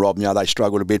when Rob, they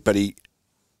struggled a bit, but to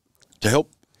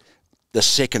help the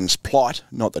seconds plight,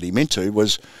 not that he meant to,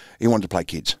 was he wanted to play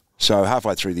kids. So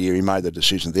halfway through the year, he made the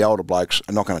decision the older blokes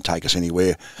are not going to take us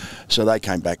anywhere. So they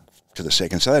came back to the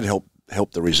second. So that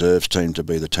helped the reserves team to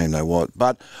be the team they want.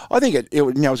 But I think it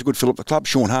was a good fill up the club.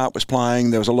 Sean Hart was playing.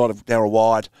 There was a lot of Darryl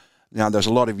White. There was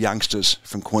a lot of youngsters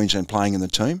from Queensland playing in the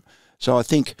team. So I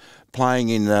think playing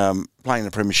in the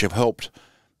premiership helped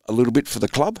a little bit for the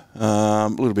club, a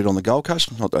little bit on the Gold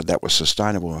Coast. Not that that was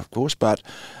sustainable, of course, but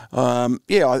I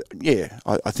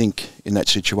think in that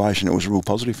situation it was a real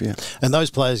positive. Yeah. And those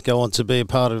players go on to be a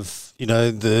part of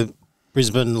the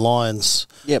Brisbane Lions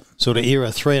sort of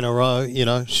era, 3 in a row.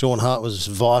 Sean Hart was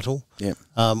vital. Yep.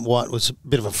 White was a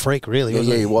bit of a freak, really.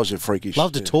 Wasn't he? He was a freakish.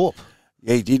 Loved to torp.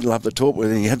 Yeah, he did love the talk.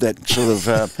 And he had that sort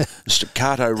of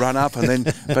staccato run up,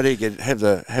 but he could have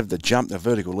the jump, the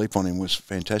vertical leap on him was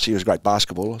fantastic. He was a great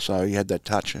basketballer, so he had that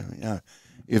touch. He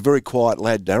was a very quiet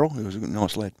lad, Darryl. He was a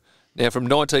nice lad. Now, from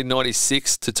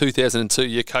 1996 to 2002,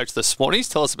 you coached the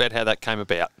Swannies. Tell us about how that came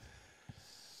about.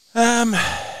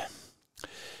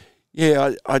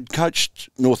 I'd coached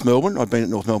North Melbourne. I'd been at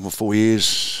North Melbourne for 4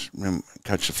 years.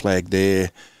 Coached the flag there,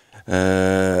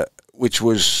 which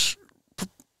was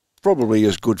probably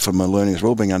as good for my learning as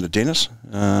well, being under Dennis.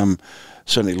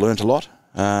 Certainly learnt a lot.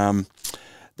 Then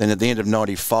at the end of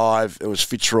 95, it was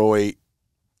Fitzroy,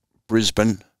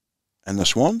 Brisbane and the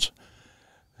Swans.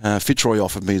 Fitzroy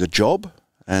offered me the job,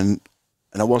 and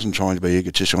I wasn't trying to be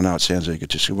egotistical. I know it sounds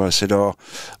egotistical, but I said,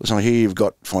 listen, I hear you've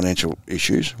got financial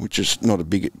issues, which is not a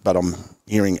big, but I'm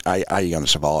hearing, are you going to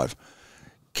survive?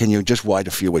 Can you just wait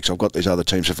a few weeks? I've got these other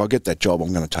teams. If I get that job,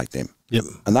 I'm going to take them. Yep.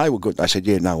 And they were good. They said,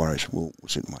 yeah, no worries. We'll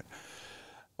sit and wait.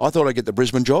 I thought I'd get the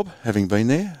Brisbane job, having been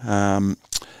there.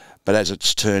 But as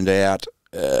it's turned out,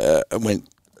 I met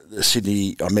the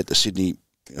Sydney,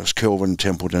 it was Kelvin,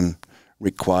 Templeton,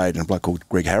 Rick Quaid and a bloke called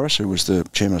Greg Harris, who was the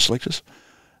chairman of selectors.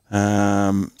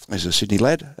 As a Sydney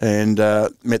lad. And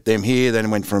met them here,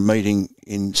 then went for a meeting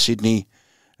in Sydney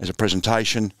as a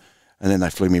presentation, and then they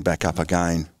flew me back up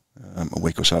again a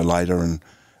week or so later. And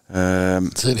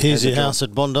so here's your house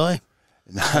at Bondi?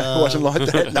 No, it wasn't like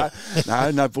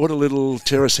that. No. Bought a little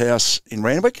terrace house in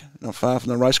Randwick, not far from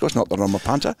the racecourse. Not that I'm a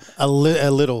punter. A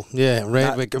little, yeah.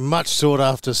 Randwick, a much sought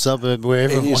after suburb where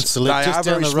everyone wants to live. Just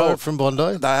down the road from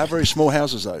Bondi. They are very small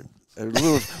houses though. A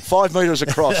little 5 metres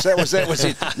across. That was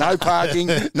it. No parking,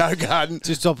 no garden.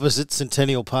 Just opposite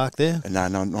Centennial Park there. No,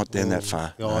 not down that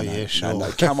far. Oh, yeah, sure.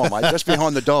 No, come on, mate. Just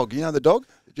behind the Dog. You know the Dog?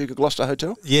 The Duke of Gloucester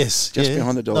Hotel? Yes. Just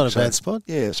behind the Dog. Not a bad spot.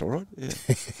 Yeah, it's all right.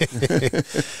 Yeah.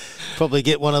 Probably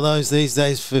get one of those these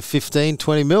days for 15,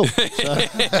 20 mil. So.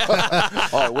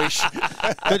 I wish.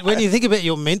 But when you think about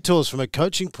your mentors from a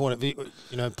coaching point of view,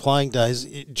 playing days,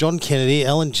 John Kennedy,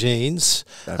 Alan Jeans,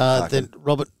 then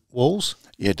Robert Walls.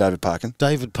 Yeah, David Parkin.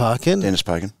 Dennis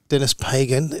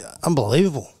Pagan.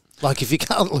 Unbelievable. Like, if you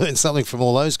can't learn something from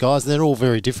all those guys, they're all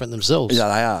very different themselves. Yeah,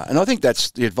 they are. And I think that's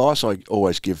the advice I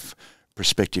always give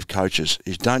prospective coaches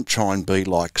is don't try and be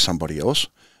like somebody else.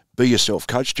 Be yourself.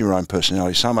 Coach to your own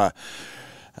personality. Some are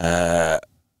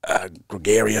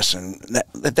gregarious, and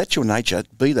that's your nature.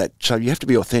 Be that. So you have to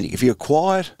be authentic. If you're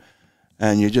quiet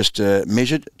and you're just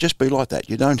measured, just be like that.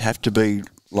 You don't have to be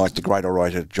like the great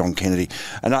orator John Kennedy.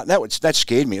 And that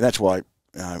scared me. That's why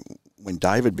when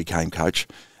David became coach,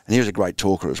 and he was a great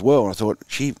talker as well, and I thought,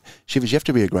 Shivers, you have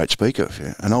to be a great speaker.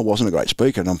 And I wasn't a great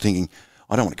speaker, and I'm thinking,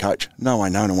 I don't want to coach. No, I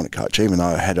know I don't want to coach, even though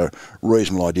I had a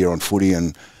reasonable idea on footy.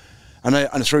 And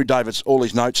through David's all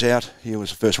his notes out, he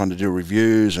was the first one to do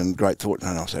reviews and great thought.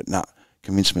 And I said, no,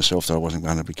 convinced myself that I wasn't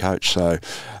going to be coached. So,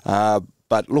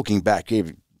 but looking back, I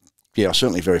was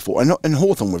certainly very fortunate. And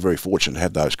Hawthorn were very fortunate to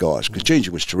have those guys because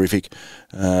Ginger was terrific.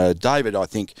 David, I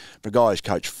think, for a guy who's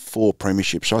coached 4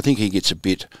 premierships, so I think he gets a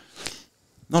bit...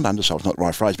 Not undersold, not the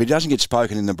right phrase, but he doesn't get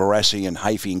spoken in the Barassi and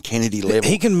Hafey and Kennedy level.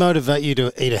 He can motivate you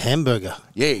to eat a hamburger.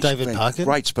 Yeah, David Parkin.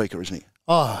 Great speaker, isn't he?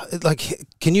 Oh, like,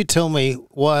 can you tell me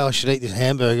why I should eat this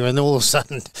hamburger? And then all of a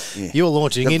sudden, you're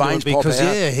launching into it because,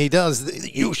 he does.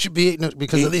 You should be eating it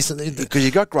because of this. Because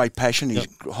he's got great passion, he's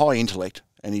high intellect,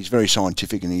 and he's very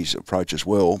scientific in his approach as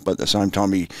well. But at the same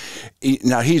time,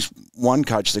 he's one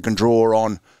coach that can draw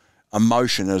on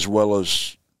emotion as well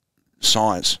as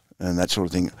science and that sort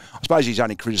of thing. I suppose his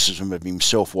only criticism of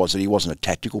himself was that he wasn't a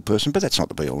tactical person, but that's not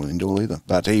the be-all and end-all either.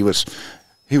 But he was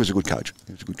a good coach.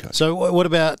 He was a good coach. So what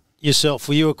about yourself?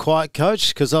 Were you a quiet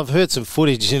coach? Because I've heard some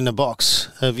footage in the box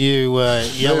of you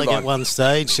yelling at one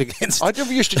stage against... I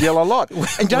used to yell a lot.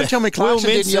 And don't tell me Clarkson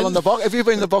didn't yell in the box. Have you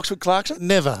been in the box with Clarkson?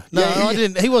 Never. No, I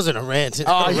didn't. He wasn't a rant. He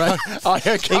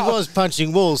was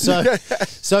punching walls.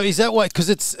 So is that why? Because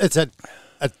it's a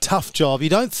tough job. You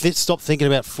don't stop thinking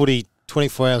about footy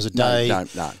 24 hours a day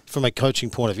from a coaching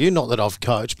point of view. Not that I've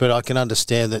coached, but I can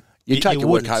understand that you take your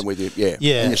work home with you, and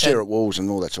you stare at walls and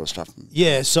all that sort of stuff.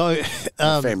 Yeah, so...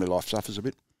 family life suffers a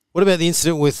bit. What about the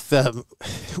incident with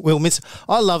Will Minson?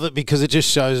 I love it because it just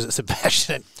shows it's a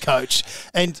passionate coach.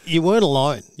 And you weren't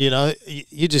alone,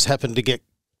 You just happened to get,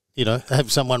 have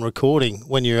someone recording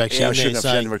when you're actually I shouldn't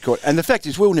have seen the record. And the fact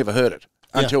is, Will never heard it.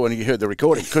 Until when you heard the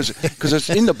recording, because it's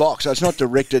in the box, so it's not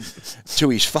directed to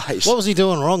his face. What was he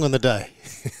doing wrong on the day?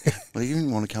 Well, he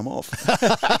didn't want to come off.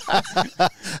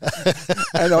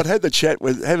 And I'd have a chat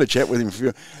with him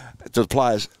to the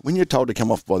players. When you're told to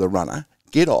come off by the runner,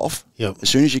 get off as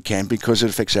soon as you can because it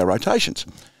affects our rotations.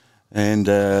 And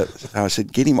I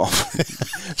said, get him off.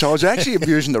 So I was actually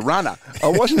abusing the runner. I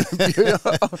wasn't.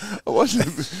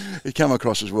 He came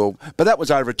across as well. But that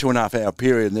was over a 2.5 hour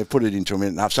period, and they put it into a minute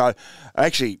and a half. So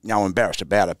actually, I'm embarrassed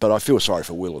about it, but I feel sorry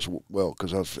for Will as well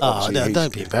because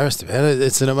don't be embarrassed about it.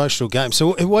 It's an emotional game.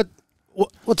 So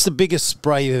what's the biggest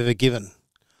spray you've ever given?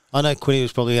 I know Quinny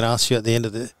was probably going to ask you at the end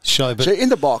of the show, but so in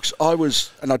the box, I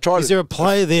tried. Is there a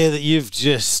player there that you've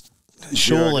just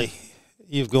surely?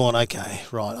 You've gone, okay,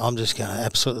 right, I'm just going to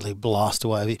absolutely blast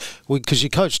away. Because you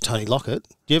coached Tony Lockett.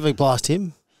 Do you ever blast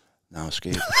him? No, I'm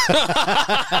scared.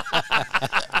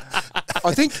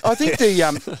 I think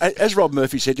as Rob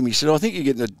Murphy said to me, he said, I think you're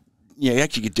getting you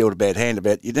actually get dealt a bad hand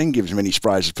about you didn't give as many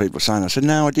sprays as people were saying. I said,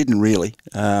 no, I didn't really.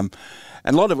 And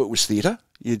a lot of it was theatre.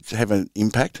 You'd have an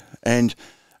impact. And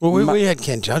well, we had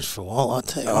Ken Judge for a while, I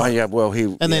tell you. Oh, yeah, well, he...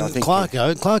 And then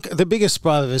Clarko, the biggest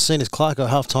spray I've ever seen is Clarko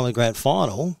half-time of the grand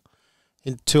final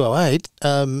in 2008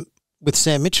 with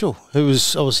Sam Mitchell, who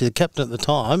was obviously the captain at the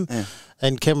time,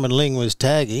 and Cameron Ling was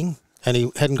tagging, and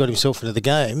he hadn't got himself into the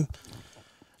game.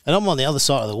 And I'm on the other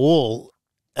side of the wall,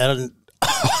 and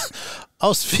I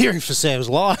was fearing for Sam's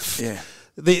life. Yeah.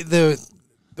 The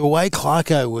way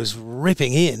Clarko was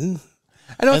ripping in,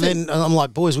 and then I'm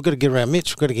like, boys, we've got to get around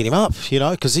Mitch, we've got to get him up,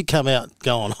 because he'd come out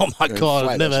going, oh my God,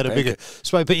 I've never had a bigger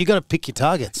spray. But you've got to pick your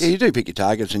targets. Yeah, you do pick your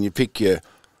targets, and you pick your...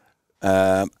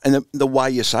 and the way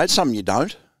you say it, some you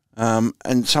don't,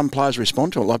 and some players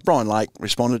respond to it. Like Brian Lake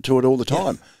responded to it all the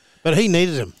time. Yeah. But he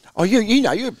needed him. Oh, you've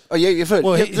heard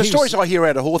the stories I hear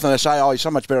out of Hawthorn. They say, "Oh, he's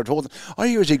so much better at Hawthorn."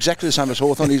 He was exactly the same as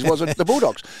Hawthorn he was at the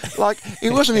Bulldogs. Like he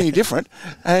wasn't any different,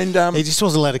 and he just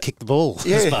wasn't allowed to kick the ball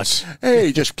as much. Yeah,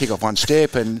 he just kick off one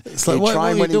step and it's like, what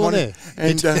train when he wanted.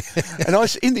 And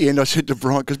in the end, I said to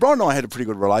Brian, because Brian and I had a pretty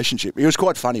good relationship. He was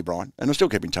quite funny, Brian, and I still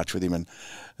keep in touch with him.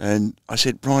 And I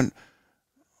said, Brian,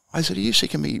 are you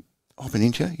sick of me hopping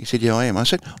into you? He said, yeah, I am. I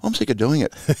said, I'm sick of doing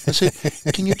it. I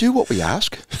said, can you do what we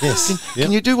ask? Yes.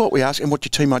 Can you do what we ask and what your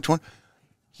team mates want?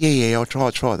 Yeah, I'll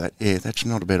try that. Yeah, that's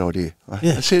not a bad idea.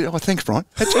 I said, oh, thanks, Brian.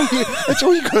 That's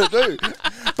all you got to do.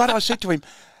 But I said to him,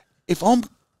 if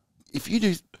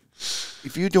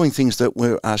you're doing things that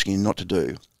we're asking you not to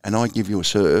do, and I give you a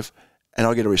serve, and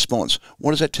I get a response,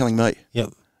 what is that telling me?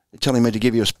 Yep. Telling me to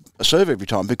give you a serve every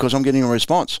time because I'm getting a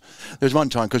response. There's one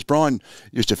time, because Brian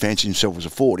used to fancy himself as a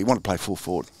forward. He wanted to play full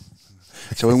forward.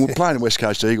 So we were playing the West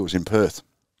Coast Eagles in Perth.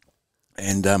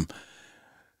 And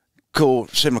call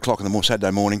 7 o'clock in the morning,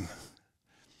 Saturday morning.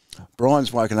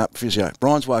 Brian's woken up, physio.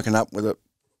 Brian's woken up with a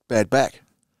bad back.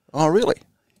 Oh, really?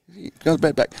 He got a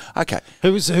bad back. Okay.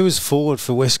 Who was forward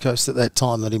for West Coast at that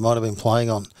time that he might have been playing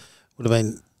on? Would have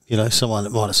been, you know, someone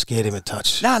that might have scared him a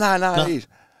touch. No.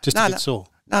 Just a bit sore.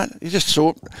 No, he just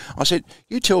saw. I said,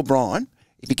 you tell Brian,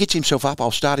 if he gets himself up,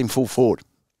 I'll start him full forward.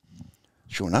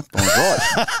 Sure enough, Brian's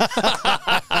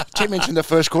right. 10 minutes in the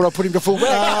first quarter, I put him to full back.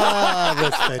 Ah,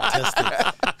 that's fantastic.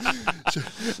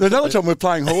 So, another time we're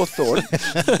playing Hawthorn,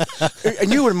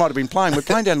 and you might have been playing. We're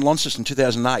playing down in Launceston in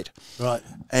 2008. Right.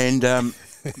 And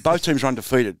both teams were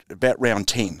undefeated about round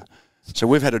 10. So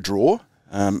we've had a draw,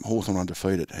 Hawthorn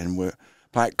undefeated, and we're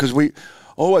playing, because we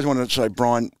always wanted to say,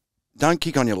 Brian, don't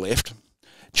kick on your left,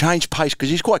 change pace, because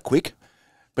he's quite quick,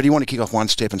 but he want to kick off one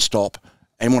step and stop,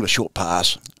 and want a short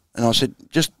pass. And I said,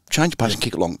 just change pace and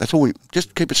kick along. That's all.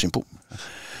 Just keep it simple.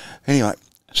 Anyway,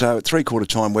 so at three-quarter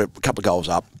time, we're a couple of goals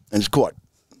up, and it's quite,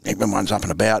 everyone's up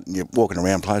and about, and you're walking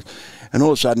around players, and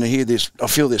all of a sudden I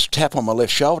feel this tap on my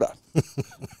left shoulder.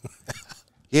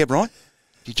 Yeah, Brian?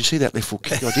 Did you see that left foot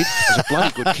kick I did? It was a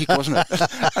bloody good kick, wasn't it?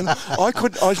 And I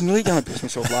was nearly going to piss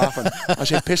myself laughing. I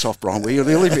said, piss off, Brian, will you?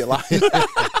 Leave me alone.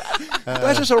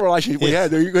 That's the sort of relationship we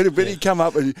had. He'd come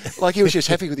up and, like, he was just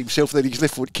happy with himself that his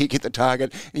left foot kick hit the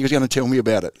target, and he was going to tell me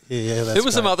about it. Yeah, that's There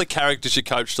were some other characters you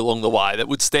coached along the way that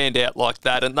would stand out like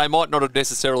that, and they might not have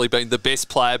necessarily been the best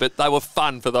player, but they were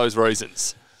fun for those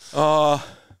reasons.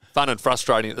 Fun and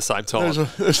frustrating at the same time.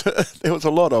 There was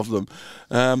a lot of them.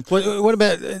 What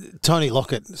about Tony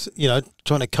Lockett? You know,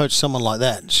 trying to coach someone like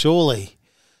that. Surely,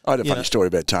 I had a funny story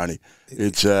about Tony.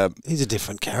 It's he's a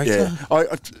different character.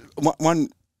 Yeah, one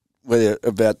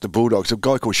about the Bulldogs. A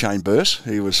guy called Shane Burse.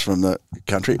 He was from the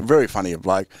country. Very funny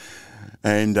bloke,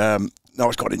 and I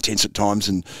was quite intense at times.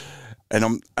 And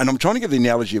I'm trying to give the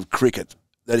analogy of cricket.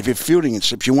 That if you're fielding in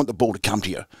slips, you want the ball to come to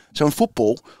you. So in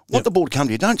football, want the ball to come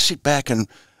to you. Don't sit back and,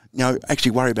 you know,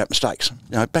 actually worry about mistakes.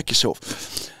 You know, back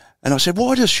yourself. And I said,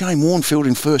 why does Shane Warne field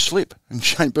in first slip? And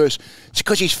Shane Burse, it's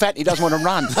because he's fat and he doesn't want to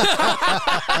run.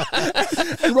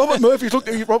 And Robert Murphy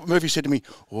said to me,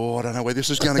 oh, I don't know where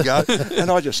this is going to go. And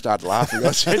I just started laughing.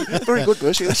 I said, very good,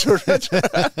 Burse. That's all right.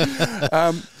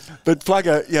 But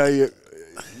Plugger, you know,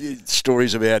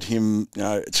 stories about him, you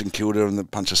know, at St Kilda and the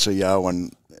punch of CEO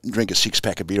and drink a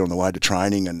six-pack of beer on the way to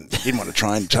training and didn't want to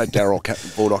train. Take Darryl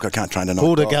Baldock, I can't train tonight.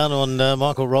 Pulled a gun on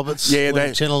Michael Roberts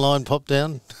when Channel 9 popped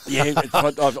down. Yeah,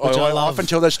 I often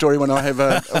tell that story when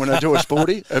I do a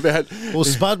sporty about. Well,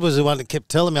 Spud was the one that kept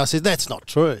telling me. I said, that's not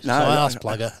true. So I asked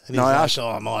Plugger. And I asked,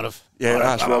 I might have. Yeah,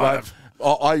 I asked Robbo.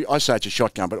 I say it's a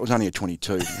shotgun, but it was only a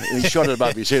 22. And he shot it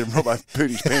above his head and Robbo pooed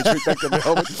his pants, went back to the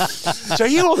helmet. So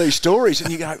you hear all these stories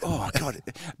and you go, oh, God.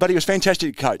 But he was a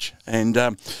fantastic coach. And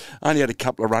I only had a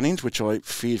couple of run-ins, which I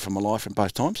feared for my life in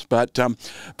both times. But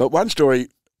one story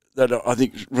that I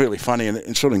think is really funny and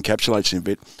it sort of encapsulates him a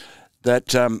bit, that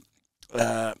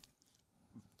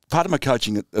part of my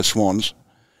coaching at the Swans,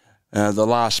 the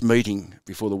last meeting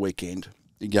before the weekend,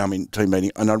 you go in team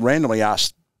meeting, and I randomly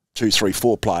asked 2, 3,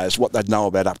 4 players what they'd know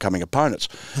about upcoming opponents,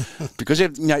 because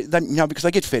because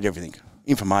they get fed everything,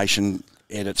 information,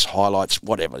 edits, highlights,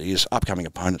 whatever it is, upcoming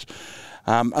opponents,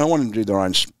 and I wanted them to do their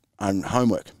own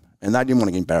homework, and they didn't want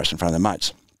to get embarrassed in front of their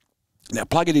mates. Now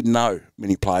Plugger didn't know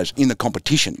many players in the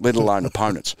competition, let alone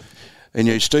opponents. He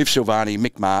knew Steve Silvani,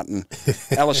 Mick Martin,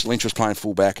 Alice Lynch was playing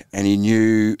fullback, and he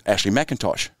knew Ashley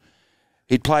McIntosh.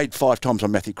 He'd played 5 times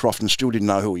on Matthew Croft and still didn't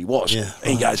know who he was. Yeah,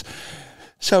 and he goes.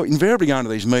 So invariably going to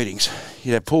these meetings,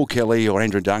 you'd have Paul Kelly or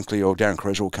Andrew Dunkley or Darren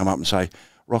Creswell come up and say,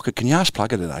 Rocket, can you ask Plugger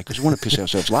today? Because we want to piss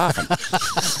ourselves laughing.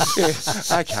 Yeah,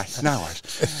 okay, no worries.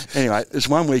 Anyway, this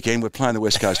one weekend we're playing the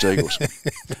West Coast Eagles.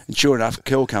 And sure enough,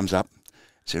 Kel comes up and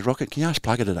says, Rocket, can you ask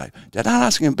Plugger today? Don't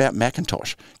ask him about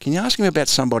McIntosh. Can you ask him about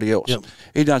somebody else? Yep.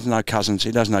 He doesn't know Cousins, he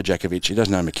doesn't know Jakovic, he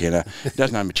doesn't know McKenna, he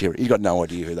doesn't know Matera. He's got no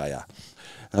idea who they are.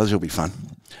 Now, this will be fun.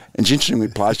 And it's interesting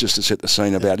with players, just to set the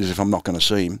scene about is if I'm not going to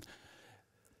see him,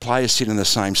 players sit in the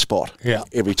same spot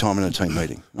every time in a team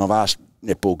meeting. I've asked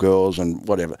netball girls and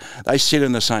whatever. They sit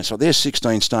in the same spot. They're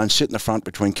 16 stone, sit in the front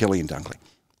between Kelly and Dunkley.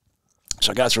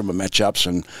 So I go through my matchups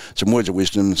and some words of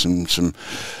wisdom, some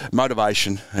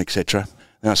motivation, etc.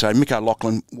 And I say, Mick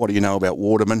O'Loughlin, what do you know about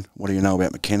Waterman? What do you know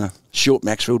about McKenna? Short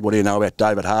Maxfield, what do you know about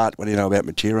David Hart? What do you know about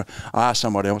Matera? I ask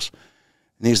somebody else.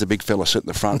 And here's the big fella sitting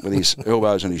in the front with his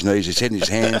elbows on his knees, his head in his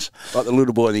hands, like the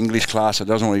little boy in the English class that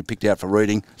doesn't want to be picked out for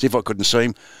reading, as if I couldn't see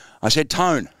him. I said,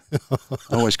 Tone.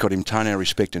 I always called him Tone out of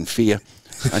respect and fear.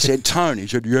 I said, Tone. He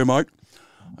said, yeah, mate.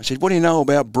 I said, what do you know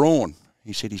about Braun?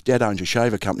 He said, his dad owns a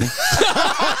shaver company.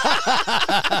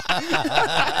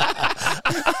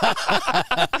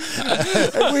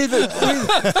 And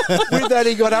with that,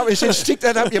 he got up and said, stick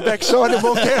that up your backside and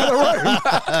walk out of the room.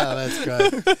 Oh,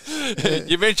 that's great.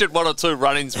 You mentioned 1 or 2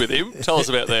 run-ins with him. Tell us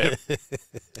about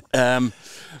them.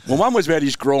 Well, one was about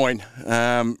his groin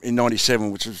in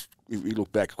 97, which was, if you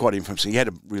look back, quite infamous. He had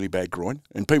a really bad groin,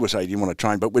 and people say he didn't want to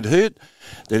train, but we'd heard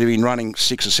that he'd been running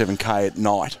 6 or 7K at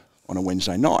night on a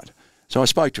Wednesday night. So I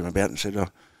spoke to him about it and said, oh,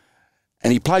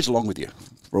 and he plays along with you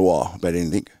for a while about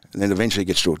anything, and then eventually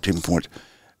gets to a tipping point,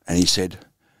 and he said,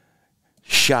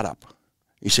 shut up.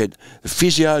 He said, the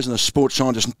physios and the sports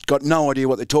scientists got no idea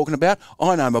what they're talking about.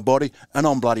 I know my body, and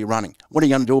I'm bloody running. What are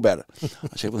you going to do about it?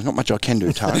 I said, well, there's not much I can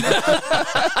do, Tone.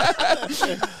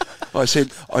 I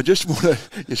said, I just want to,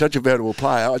 you're such a valuable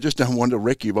player, I just don't want to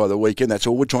wreck you by the weekend. That's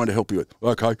all we're trying to help you with.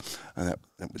 Okay. And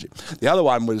that was it. The other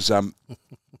one was,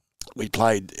 we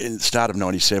played, in the start of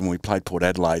 97, we played Port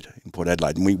Adelaide,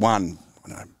 and we won,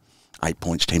 8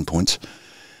 points, 10 points.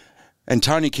 And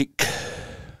Tony kicked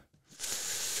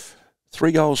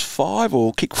 3 goals, 5,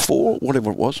 or kick 4,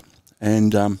 whatever it was.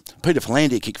 And Peter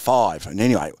Philandia kicked 5. And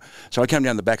anyway, so I came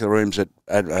down the back of the rooms at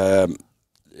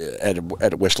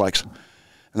Westlakes,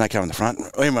 and they come in the front.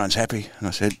 Everyone's happy, and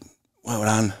I said, "Well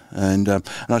done." And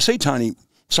I see Tony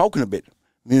sulking a bit.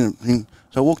 So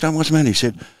I walked over. What's the matter? He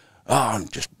said, "Oh, I'm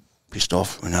just pissed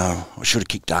off. I should have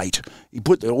kicked 8." He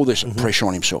put all this pressure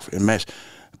on himself in mass.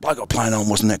 Bloke got playing on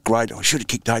wasn't that great. I should have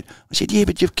kicked 8. I said, yeah,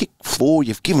 but you've kicked 4.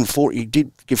 You've given 4. You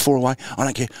did give 4 away. I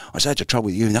don't care. I said, that's a trouble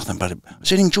with you. Nothing but I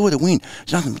said, enjoy the win.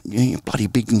 It's nothing. You're bloody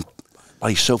big and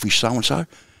bloody selfish so-and-so.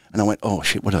 And I went, oh,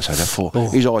 shit, what did I say that for? Oh.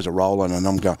 His eyes are rolling, and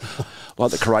I'm going, like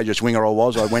the courageous winger I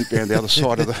was, I went down the other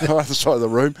side of the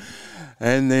room.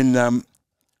 And then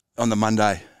on the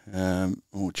Monday,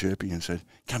 all chirpy, and said,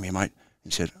 come here, mate. He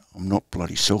said, I'm not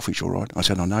bloody selfish, all right. I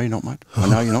said, I know you're not, mate. I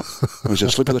know you're not. It was a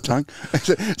slip of the tongue.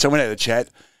 So I went out to chat,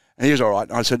 and he was all right.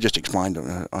 I said, just explained.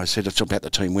 I said, it's about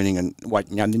the team winning, and wait,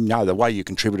 no, the way you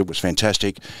contributed was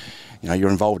fantastic.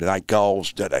 You're involved in 8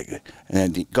 goals. And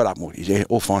then he got up and he said,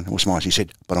 all fine, all smiles. He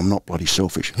said, but I'm not bloody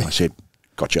selfish. I said,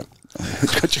 gotcha.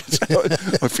 Gotcha. So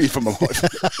I fear for my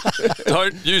life.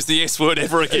 Don't use the S word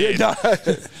ever again. No.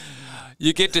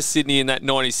 You get to Sydney in that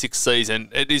 96 season,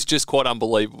 it is just quite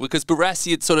unbelievable because Barassi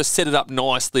had sort of set it up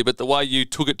nicely, but the way you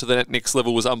took it to the next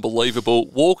level was unbelievable.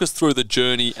 Walk us through the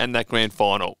journey and that grand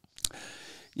final.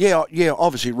 Yeah.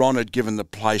 Obviously, Ron had given the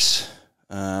place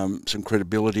some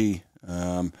credibility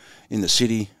in the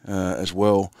city as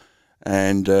well,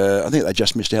 and I think they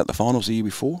just missed out the finals the year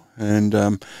before, and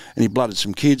he blooded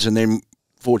some kids, and then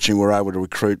fortunately we were able to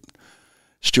recruit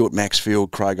Stuart Maxfield,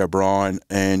 Craig O'Brien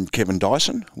and Kevin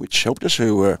Dyson, which helped us,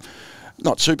 who were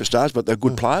not superstars, but they're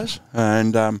good players.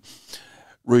 And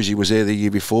Roosie was there the year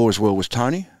before, as well as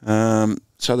Tony.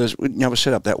 So there's, we're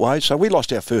set up that way. So we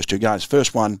lost our first 2 games.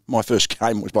 First one, my first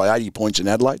game was by 80 points in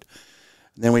Adelaide.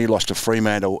 And then we lost to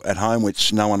Fremantle at home,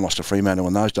 which no one lost to Fremantle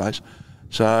in those days.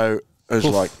 So it was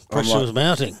like... Pressure was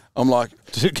mounting. I'm like...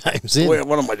 2 games in.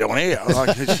 What am I doing here?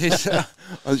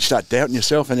 I start doubting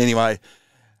yourself. And anyway...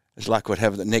 As luck would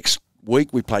have it, the next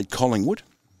week we played Collingwood,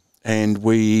 and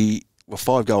we were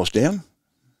 5 goals down,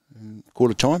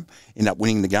 quarter time, ended up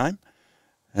winning the game,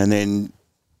 and then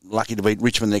lucky to beat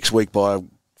Richmond next week by a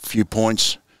few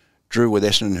points, drew with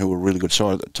Essendon, who were a really good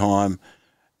side at the time.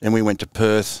 Then we went to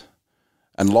Perth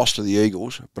and lost to the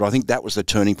Eagles, but I think that was the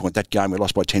turning point. That game we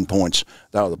lost by 10 points.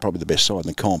 They were probably the best side in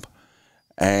the comp,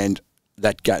 and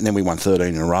that game, and then we won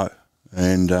 13 in a row.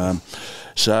 And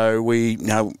so we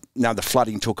now the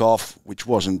flooding took off, which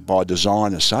wasn't by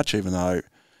design as such, even though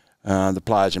the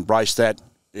players embraced that.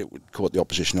 It caught the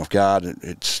opposition off guard.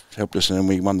 It's helped us, and then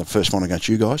we won the first one against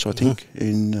you guys, I think,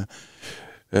 in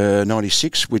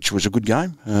 96, which was a good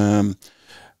game. And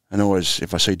always,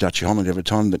 if I see Dutchy Holland every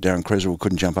time that Darren Creswell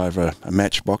couldn't jump over a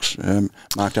matchbox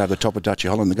marked over the top of Dutchy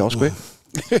Holland, the goal square.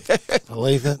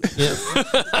 Believe it,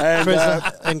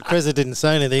 yeah. And Kreza didn't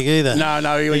say anything either.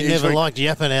 No, he never liked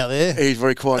yapping out there. He's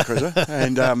very quiet, Kreza.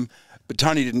 And but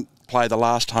Tony didn't play the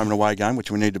last home and away game,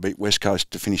 which we needed to beat West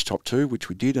Coast to finish top 2, which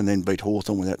we did, and then beat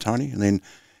Hawthorn without Tony, and then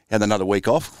had another week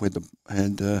off with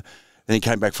then he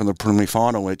came back from the preliminary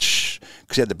final, which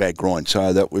because he had the bad groin,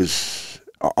 so that was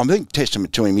I think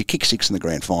testament to him. He kicked 6 in the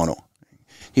grand final.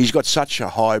 He's got such a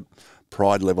high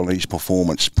pride level in his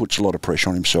performance, puts a lot of pressure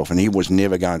on himself, and he was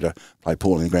never going to play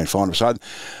poorly in the grand final. So I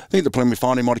think the preliminary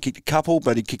final he might have kicked a couple,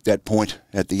 but he kicked that point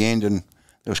at the end, and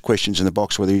there was questions in the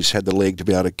box whether he's had the leg to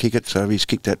be able to kick it, so he's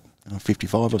kicked that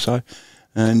 55 or so,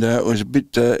 and it was a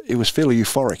bit, it was fairly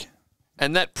euphoric.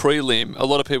 And that prelim, a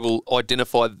lot of people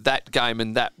identify that game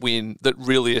and that win that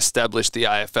really established the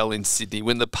AFL in Sydney.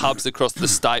 When the pubs across the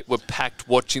state were packed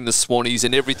watching the Swannies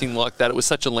and everything like that, it was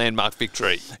such a landmark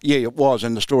victory. Yeah, it was.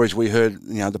 And the stories we heard,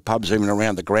 the pubs even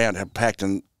around the ground had packed,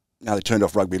 and they turned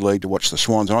off rugby league to watch the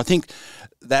Swans. And I think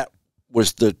that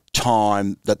was the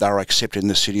time that they were accepted in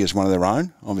the city as one of their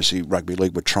own. Obviously, rugby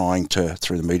league were trying to,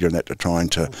 through the media and that, trying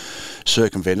to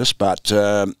circumvent us. But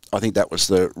I think that was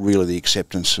really the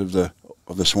acceptance of the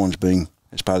Swans being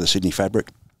as part of the Sydney fabric.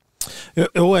 I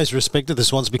always respected the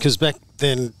Swans because back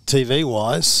then,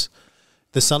 TV-wise,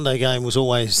 the Sunday game was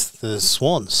always the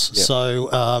Swans. Yep.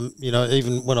 So,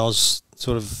 even when I was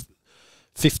sort of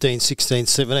 15, 16,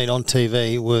 17 on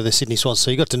TV were the Sydney Swans. So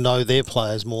you got to know their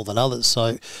players more than others.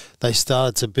 So they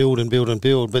started to build and build and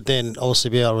build, but then also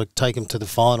be able to take them to the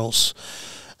finals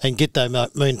and get that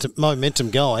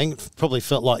momentum going. Probably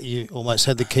felt like you almost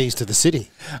had the keys to the city.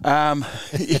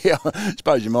 Yeah, I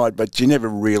suppose you might, but you never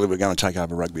really were going to take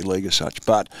over rugby league as such.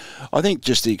 But I think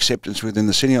just the acceptance within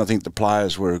the city, I think the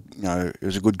players were, it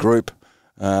was a good group.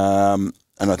 And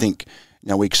I think,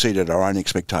 we exceeded our own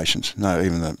expectations.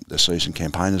 Even the season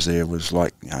campaigners there was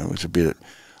like, it was a bit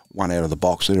one out of the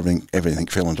box. Everything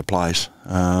fell into place.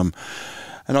 And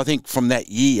I think from that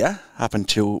year up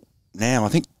until now, I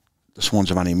think the Swans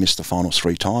have only missed the finals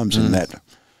 3 times in that.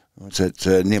 It's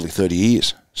nearly 30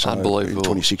 years. So unbelievable.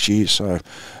 26 years. So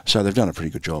they've done a pretty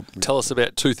good job. Tell us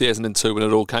about 2002 when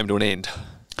it all came to an end.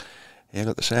 Yeah, I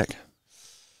got the sack.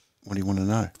 What do you want to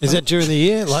know? Is that during the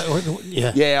year?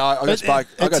 Yeah, I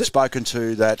got spoken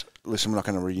to that. Listen, we're not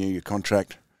going to renew your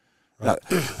contract. Right.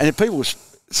 And if people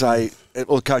say,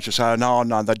 or the coach will say,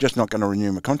 no, they're just not going to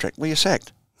renew my contract. Well, you're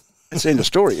sacked. It's the end of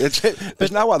story.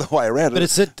 There's no other way around it. But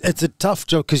it's a tough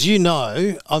job because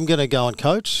I'm going to go and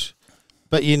coach,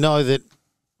 but you know that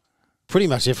pretty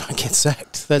much everyone gets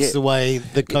sacked. That's the way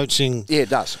the coaching. Yeah, it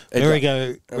does.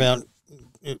 Merry-go-round.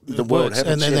 The world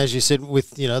happens, and then, as you said,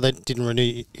 they didn't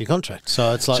renew your contract.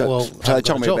 So it's like, so they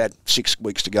told me about 6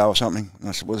 weeks to go or something. And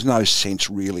I said, well, there's no sense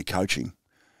really coaching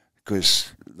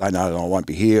because they know that I won't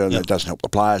be here, and it doesn't help the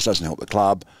players, doesn't help the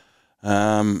club,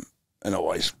 and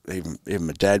always even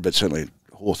my dad, but certainly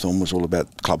Hawthorn was all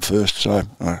about club first. So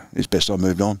it's best I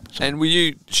moved on. So. And were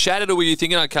you shattered, or were you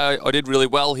thinking, okay, I did really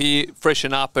well here,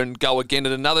 freshen up and go again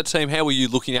at another team? How were you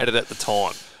looking at it at the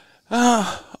time?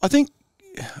 I think.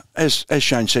 As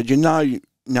Shane said, you know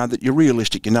that you're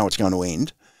realistic. You know it's going to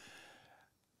end.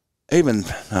 Even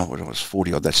when I was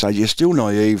 40 odd that stage, you're still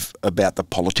naive about the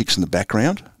politics in the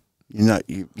background.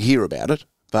 You hear about it,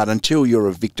 but until you're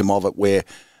a victim of it, where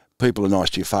people are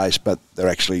nice to your face, but they're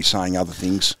actually saying other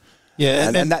things.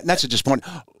 Yeah, and that's a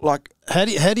disappointment. Like, how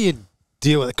do you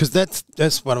deal with it? Because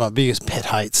that's one of my biggest pet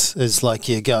hates. Is like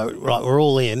you go right, we're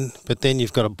all in, but then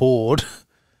you've got a board.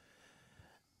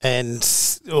 And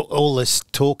all this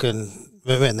talk and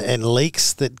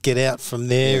leaks that get out from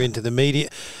there into the media,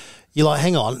 you're like,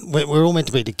 hang on, we're all meant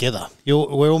to be together.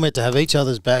 We're all meant to have each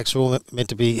other's backs. We're all meant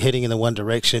to be heading in the one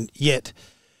direction. Yet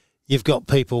you've got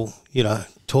people,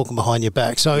 talking behind your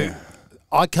back. So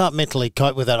I can't mentally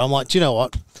cope with that. I'm like, do you know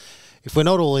what? If we're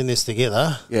not all in this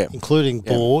together, including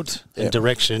board and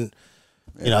direction,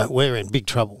 we're in big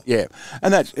trouble. Yeah,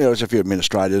 and that there's a few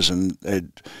administrators, and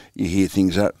you hear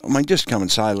things that, just come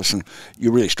and say, listen,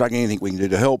 you're really struggling, anything we can do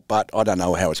to help, but I don't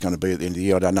know how it's going to be at the end of the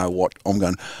year. I don't know what I'm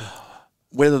going.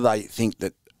 Whether they think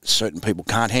that certain people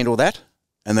can't handle that,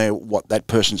 and they're what that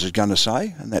person's is going to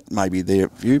say, and that may be their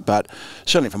view, but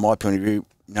certainly from my point of view,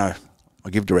 I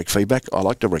give direct feedback. I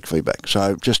like direct feedback.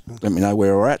 So just let me know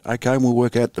where we're at. Okay, and we'll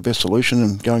work out the best solution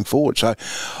and going forward. So,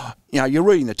 you're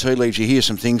reading the tea leaves, you hear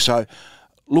some things. So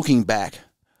looking back,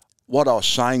 what I was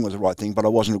saying was the right thing, but I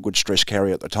wasn't a good stress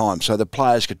carrier at the time. So the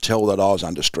players could tell that I was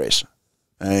under stress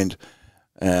and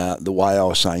the way I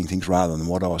was saying things rather than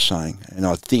what I was saying. And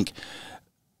I think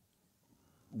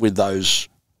with those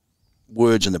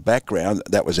words in the background,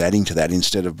 that was adding to that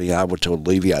instead of being able to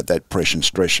alleviate that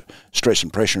stress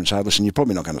and pressure and say, listen, you're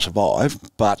probably not going to survive,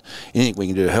 but anything we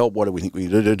can do to help, what do we think we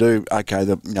can do to do? Okay,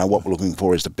 what we're looking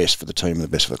for is the best for the team and the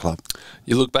best for the club.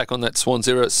 You look back on that Swans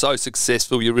era, it's so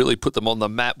successful, you really put them on the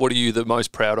map. What are you the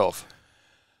most proud of?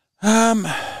 I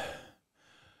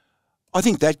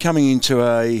think that coming into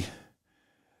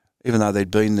even though they'd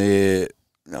been there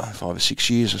 5 or 6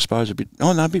 years, I suppose, a bit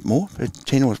more,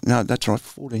 10 or, no, that's right,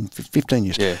 14, 15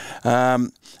 years. Yeah.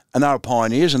 And they were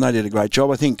pioneers and they did a great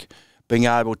job. I think being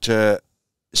able to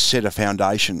set a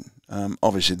foundation,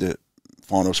 obviously the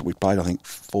finals that we played, I think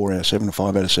 4 out of 7 or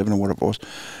 5 out of 7 or what it was,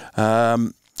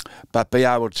 but be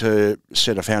able to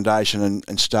set a foundation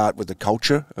and start with the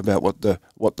culture about what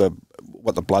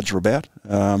the Bloods are about.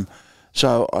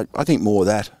 So I think more of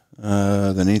that.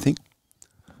 than anything.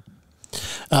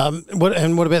 What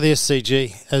about the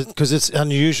SCG? Because it's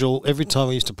unusual. Every time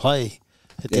we used to play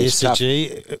at the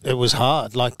SCG, it was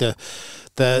hard. Like the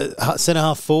centre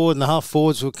half forward and the half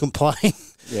forwards would complain.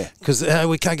 Yeah, because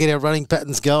we can't get our running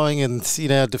patterns going, and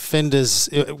our defenders,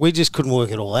 we just couldn't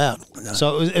work it all out. No.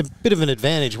 So it was a bit of an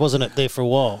advantage, wasn't it, there for a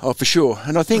while? Oh, for sure.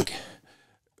 And I think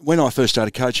when I first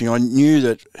started coaching, I knew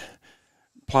that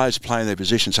players play in their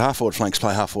positions. Half-forward flanks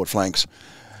play half-forward flanks.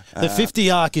 The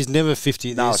 50 arc is never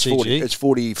 50 at the SCG. It's 40. It's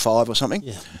 45 or something.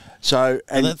 Yeah. So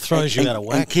and that throws you out of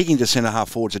whack. And kicking to centre half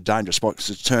forward's a dangerous spot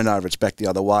because it's turnover, it's back the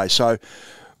other way. So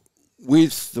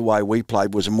with the way we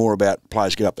played was more about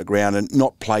players get up the ground and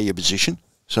not play your position.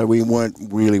 So we weren't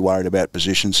really worried about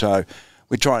position. So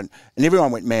we tried, and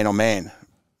everyone went man on man.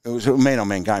 It was a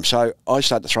man-on-man game. So I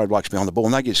started to throw blokes behind the ball,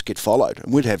 and they just get followed.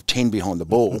 And we'd have 10 behind the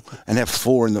ball and have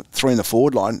 3 in the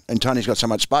forward line, and Tony's got so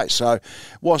much space. So it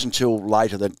wasn't until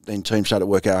later that then teams started to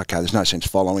work out, okay, there's no sense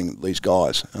following these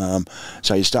guys.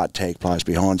 So you start to tag players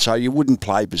behind. So you wouldn't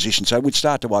play position. So we'd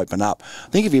start to open up. I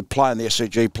think if you play in the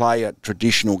SCG, play a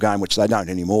traditional game, which they don't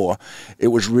anymore, it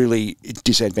was really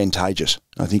disadvantageous.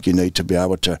 I think you need to be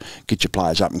able to get your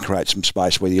players up and create some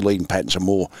space where your leading patterns are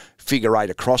more figure eight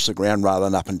across the ground rather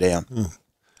than up and down.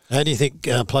 How do you think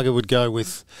Plugger would go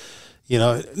with,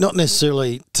 not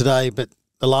necessarily today, but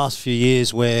the last few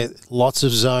years where lots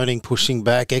of zoning, pushing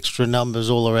back, extra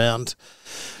numbers all around,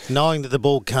 knowing that the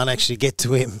ball can't actually get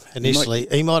to him initially?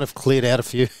 He might have cleared out a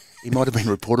few. He might have been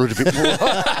reported a bit more,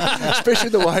 especially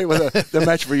the way with the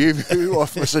match review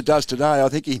officer does today. I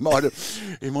think he might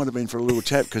have been for a little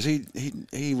tap because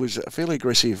he was fairly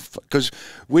aggressive. Because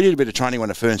we did a bit of training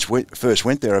when I first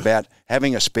went there about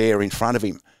having a spare in front of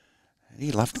him.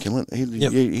 He loved killing it.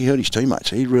 He hurt his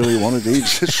teammates. He really wanted to. He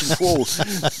just, whoa,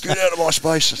 get out of my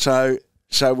space.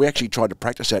 So we actually tried to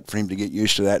practice that for him to get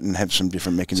used to that and have some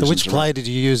different mechanisms. So which player did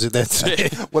you use at that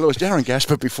time? Well, it was Darren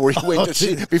Gasper before he went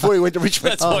to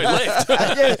Richmond. That's why he left.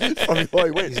 Yeah, probably why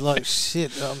he went. He's like,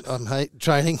 shit, I'm hate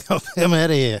training. I'm out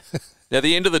of here. Now,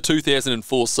 the end of the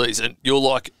 2004 season, you're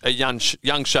like a young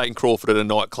Shane Crawford at a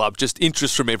nightclub, just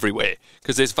interest from everywhere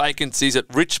because there's vacancies at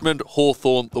Richmond,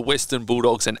 Hawthorn, the Western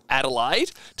Bulldogs and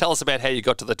Adelaide. Tell us about how you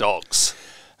got to the Dogs.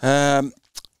 I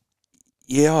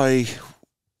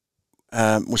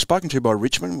was spoken to by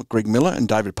Richmond with Greg Miller and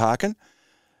David Parkin,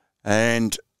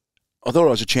 and I thought I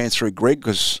was a chance through Greg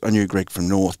because I knew Greg from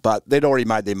North, but they'd already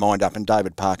made their mind up and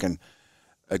David Parkin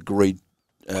agreed,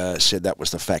 said that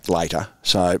was the fact later.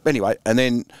 So anyway, and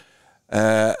then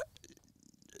there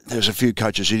was a few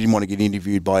coaches who didn't want to get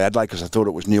interviewed by Adelaide because I thought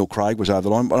it was Neil Craig was over the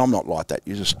line, but I'm not like that.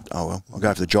 You just, I'll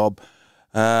go for the job.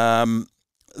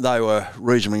 They were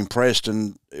reasonably impressed,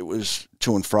 and it was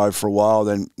to and fro for a while.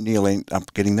 Then Neil ended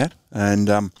up getting that, and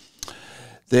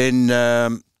then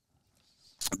the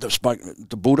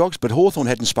Bulldogs, but Hawthorn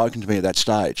hadn't spoken to me at that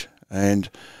stage, and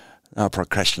they were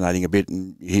procrastinating a bit.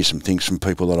 And you hear some things from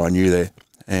people that I knew there,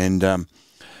 and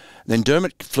then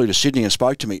Dermot flew to Sydney and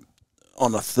spoke to me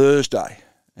on a Thursday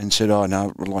and said, "Oh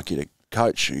no, I'd like you to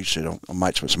coach." He said, "I'm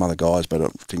mates with some other guys, but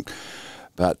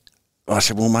I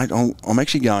said, well, mate, I'm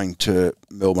actually going to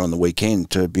Melbourne on the weekend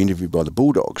to be interviewed by the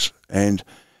Bulldogs, and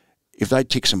if they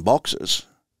tick some boxes,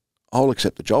 I'll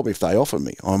accept the job if they offer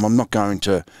me. I'm not going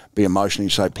to be emotionally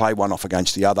say play one off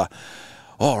against the other.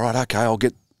 Oh, right, okay, I'll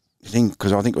get the thing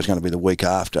because I think it was going to be the week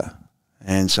after.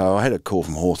 And so I had a call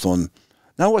from Hawthorn.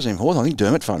 No, it wasn't even Hawthorn. I think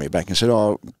Dermot phoned me back and said,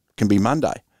 oh, it can be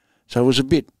Monday. So it was a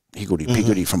bit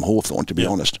higgledy-piggledy from Hawthorn, to be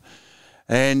honest.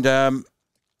 And I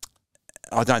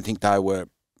don't think they were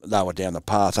down the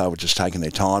path. They were just taking their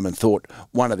time and thought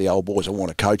one of the old boys will want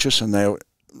to coach us and they'll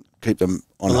keep them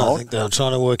on hold. I think they were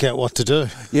trying to work out what to do.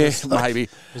 Yeah, maybe. It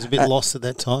was a bit lost at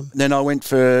that time. Then I went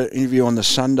for an interview on the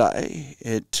Sunday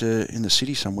in the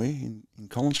city somewhere, in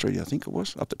Collins Street, I think it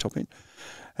was, up the top end.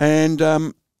 And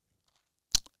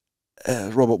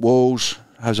Robert Walls,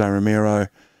 Jose Romero,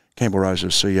 Campbell Rose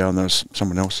was CEO, and there was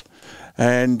someone else.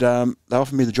 And they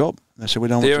offered me the job. They said, we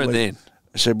don't want to leave. There and then?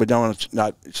 I said, we don't want to,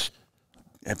 no,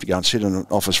 have to go and sit in an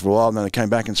office for a while. And then they came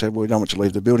back and said, well, we don't want you to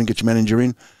leave the building, get your manager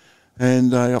in.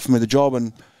 And they offered me the job.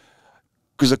 And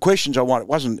because the questions I wanted, it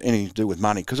wasn't anything to do with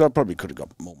money, because I probably could have got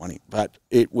more money, but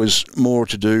it was more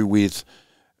to do with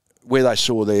where they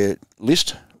saw their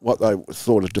list, what they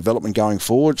thought of development going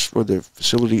forwards for their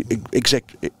facility, et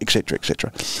cetera, et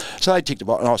cetera. So they ticked the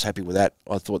box, and I was happy with that.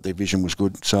 I thought their vision was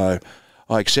good. So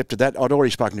I accepted that. I'd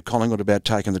already spoken to Collingwood about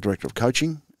taking the director of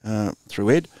coaching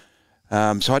through Ed.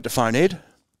 So I had to phone Ed.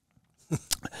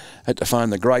 Had to phone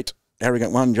the great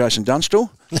arrogant one, Jason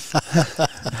Dunstall,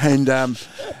 and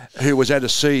who was at a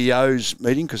CEO's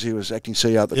meeting because he was acting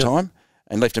CEO at the time.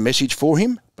 and left a message for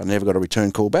him, but I never got a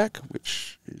return call back,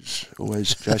 which is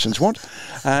always Jason's want.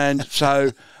 And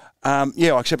so, I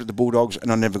accepted the Bulldogs,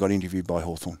 and I never got interviewed by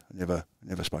Hawthorn. Never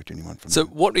spoke to anyone from So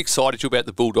them. what excited you about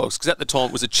the Bulldogs? Because at the time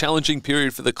it was a challenging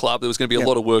period for the club. There was going to be a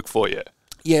lot of work for you.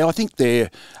 Yeah, I think their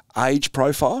age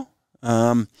profile,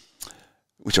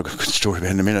 which I've got a good story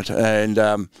about in a minute,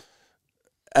 and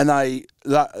they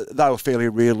were fairly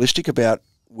realistic about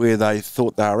where they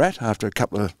thought they were at after a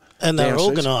couple of. And they were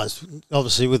organised,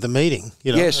 obviously, with the meeting.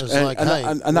 You know, yes, it was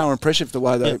and they were impressive the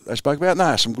way they spoke about it. And they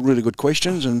asked some really good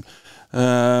questions, and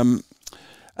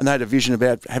they had a vision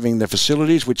about having the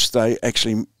facilities, which they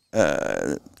actually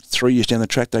 3 years down the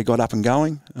track they got up and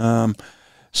going.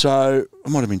 So it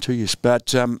might have been 2 years,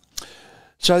 but it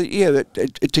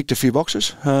ticked a few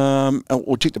boxes,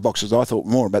 or ticked the boxes I thought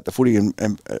more about the footy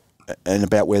and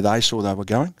about where they saw they were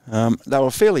going. They were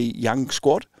a fairly young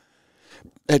squad.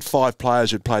 Had 5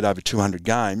 players who'd played over 200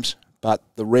 games, but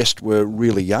the rest were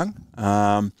really young.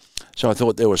 So I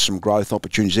thought there was some growth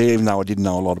opportunities there, even though I didn't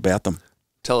know a lot about them.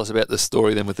 Tell us about the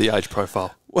story then with the age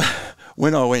profile.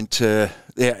 When I went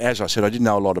as I said, I didn't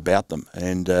know a lot about them.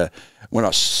 And when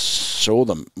I saw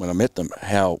them, when I met them,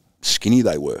 how skinny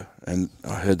they were. And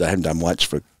I heard they hadn't done weights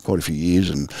for quite a few years.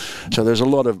 And so there's a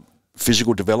lot of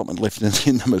physical development left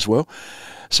in them as well.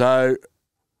 So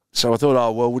I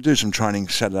thought, we'll do some training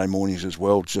Saturday mornings as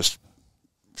well, just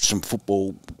some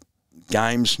football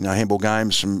games, handball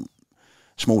games, some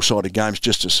small-sided games,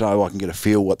 just so I can get a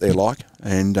feel what they're like.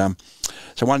 And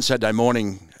so one Saturday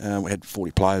morning, we had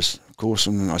 40 players, of course,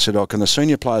 and I said, can the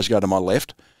senior players go to my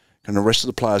left? Can the rest of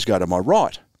the players go to my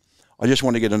right? I just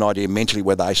want to get an idea mentally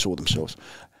where they saw themselves.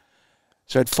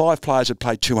 So I had 5 players that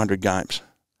played 200 games.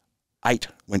 8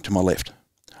 went to my left.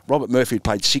 Robert Murphy, who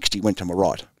played 60, went to my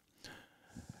right.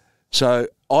 So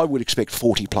I would expect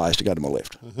 40 players to go to my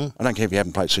left. Mm-hmm. I don't care if you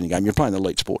haven't played a senior game, you're playing an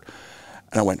elite sport.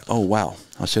 And I went, oh, wow.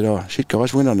 I said, shit,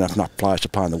 guys, we don't have enough players to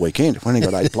play on the weekend. We've only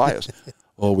got 8 players.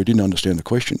 Oh, we didn't understand the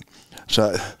question.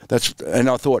 So and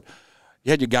I thought,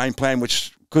 you had your game plan,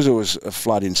 which, because it was a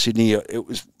flood in Sydney, it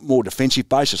was more defensive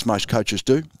based, as most coaches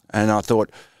do. And I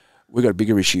thought, we've got a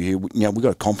bigger issue here. We've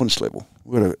got a confidence level.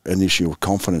 We've got an issue of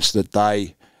confidence that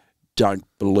they don't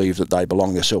believe that they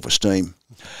belong, their self-esteem.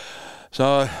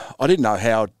 So I didn't know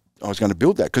how I was going to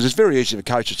build that, because it's very easy for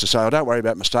coaches to say, "Oh, don't worry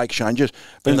about mistakes, Shane."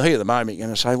 But in the heat of the moment, you're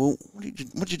going to say, "Well, what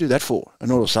did you do that for?" And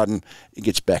all of a sudden, it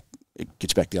gets back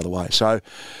the other way. So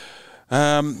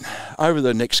over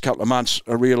the next couple of months,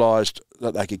 I realised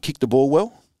that they could kick the ball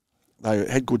well. They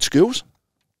had good skills,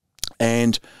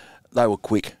 and they were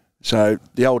quick. So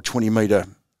the old 20-metre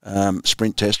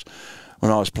sprint test, when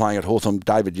I was playing at Hawthorn,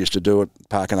 David used to do it,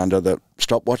 parking under the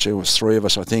stopwatch. There was 3 of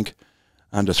us, I think,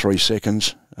 under 3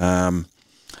 seconds.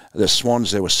 The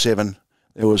Swans, there were 7.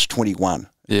 There was 21.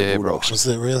 Yeah, Bulldogs. Was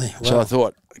there really? Wow. So I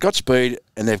thought, got speed,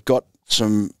 and they've got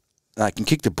they can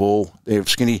kick the ball. They're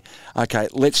skinny. Okay,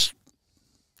 let's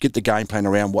get the game plan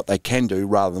around what they can do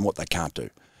rather than what they can't do.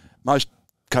 Most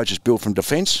coaches build from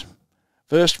defence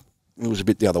first. It was a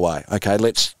bit the other way. Okay,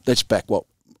 let's back what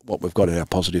we've got in our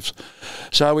positives.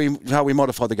 So we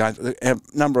modified the game. Our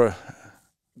number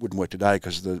wouldn't work today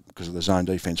because of the zone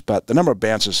defence, but the number of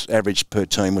bounces average per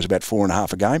team was about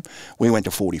 4.5 a game. We went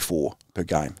to 44 per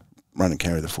game, run and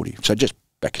carry the footy. So just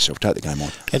back yourself, take the game on.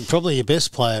 And probably your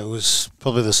best player was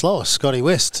probably the slowest, Scotty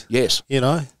West. Yes, you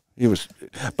know he was,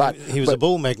 he was a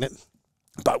ball magnet.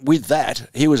 But with that,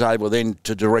 he was able then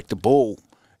to direct the ball.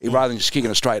 Rather than just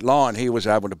kicking a straight line, he was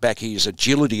able to back his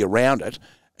agility around it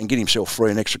and get himself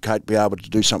free and extricate, be able to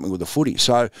do something with the footy.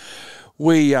 So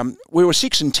we were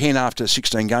 6-10 after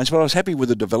 16 games, but I was happy with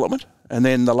the development. And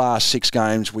then the last 6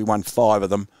 games, we won 5 of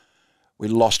them. We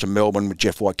lost to Melbourne with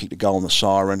Jeff White kicked a goal on the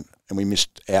siren, and we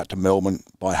missed out to Melbourne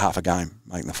by half a game,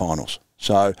 making the finals.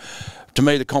 So to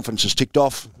me, the confidence has ticked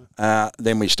off.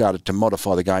 Then we started to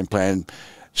modify the game plan,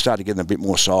 started getting a bit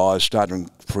more size, started to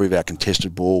improve our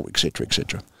contested ball, etc.,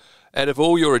 etc. Out of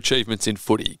all your achievements in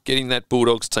footy, getting that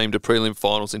Bulldogs team to prelim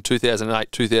finals in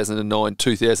 2008, 2009,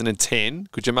 2010,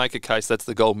 could you make a case that's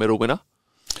the gold medal winner?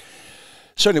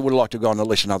 Certainly would have liked to have gone at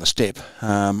least another step.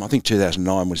 I think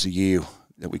 2009 was the year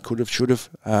that we should have,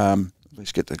 at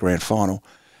least get to the grand final.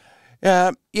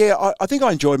 I think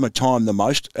I enjoyed my time the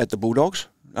most at the Bulldogs.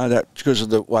 That's because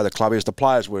of the way the club is. The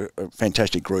players were a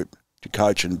fantastic group to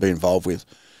coach and be involved with.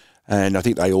 And I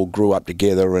think they all grew up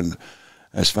together, and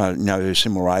as far as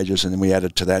similar ages, and then we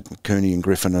added to that Cooney and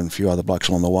Griffin and a few other blokes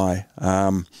along the way.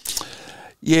 I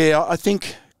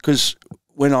think because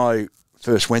when I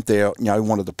first went there,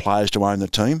 wanted the players to own the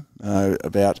team,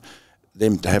 about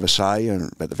them to have a say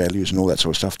and about the values and all that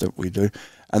sort of stuff that we do,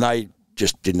 and they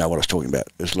just didn't know what I was talking about.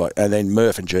 It was like, and then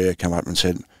Murph and Gia come up and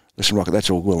said, listen, Rocket, that's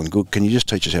all well and good. Can you just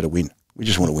teach us how to win? We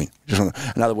just want to win.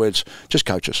 In other words, just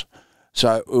coach us.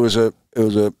 So it was a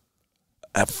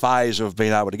phase of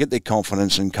being able to get their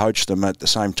confidence and coach them at the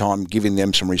same time, giving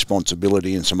them some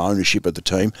responsibility and some ownership of the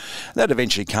team. That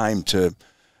eventually came to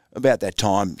about that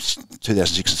time,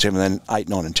 2006 and 7, then 8,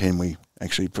 9 and 10 we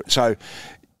actually... So,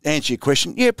 answer your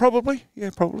question, yeah, probably.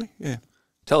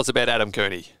 Tell us about Adam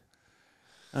Cooney.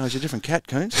 Oh, he's a different cat,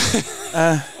 Coons.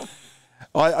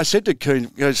 I said to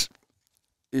Coons,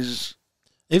 is...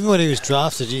 Even when he was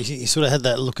drafted, you sort of had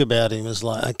that look about him as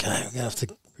like, okay, we're going to have to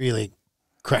really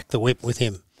crack the whip with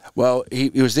him. Well, he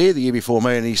was there the year before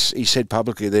me, and he said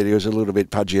publicly that he was a little bit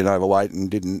pudgy and overweight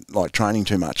and didn't like training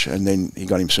too much, and then he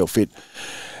got himself fit.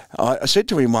 I said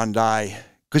to him one day,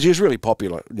 because he was really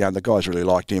popular, the guys really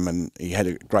liked him, and he had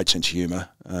a great sense of humour,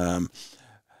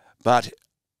 but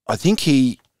I think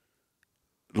he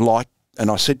liked,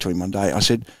 and I said to him one day, I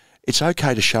said, it's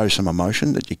okay to show some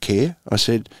emotion that you care. I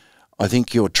said, I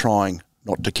think you're trying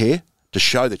not to care, to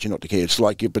show that you're not to care. It's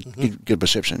like you get a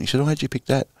perception. He said, oh, how'd you pick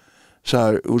that?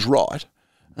 So it was right.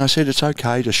 And I said, it's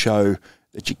okay to show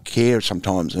that you care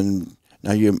sometimes, and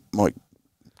you might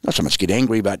not so much get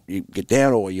angry, but you get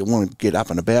down or you want to get up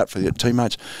and about for your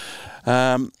teammates.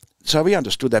 So he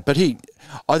understood that. But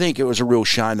I think it was a real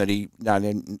shame that he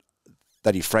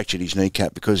fractured his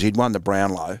kneecap, because he'd won the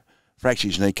Brownlow,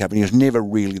 fractured his kneecap, and he was never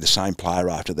really the same player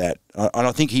after that. And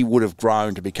I think he would have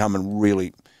grown to become a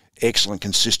really excellent,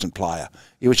 consistent player.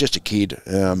 He was just a kid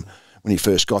when he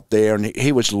first got there, and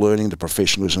he was learning the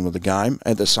professionalism of the game.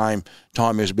 At the same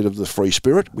time, he was a bit of the free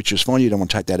spirit, which is fine. You don't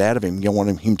want to take that out of him. You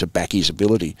want him to back his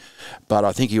ability. But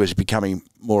I think he was becoming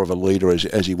more of a leader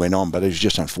as he went on, but he was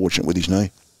just unfortunate with his knee.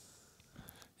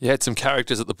 You had some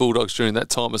characters at the Bulldogs during that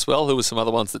time as well. Who were some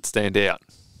other ones that stand out?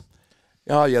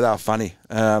 Oh, yeah, they were funny.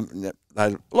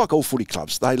 They, like all footy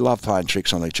clubs, they love playing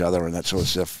tricks on each other and that sort of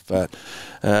stuff. But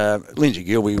Lindsay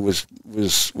Gilby was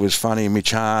funny.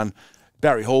 Mitch Hahn.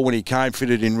 Barry Hall, when he came,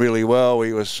 fitted in really well.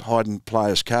 He was hiding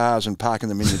players' cars and parking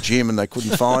them in the gym, and they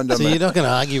couldn't find them. So you're not going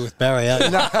to argue with Barry, are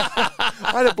you? No,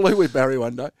 I had a blue with Barry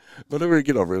one day, but I really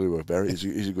get on really with Barry.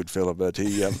 He's a good fella, but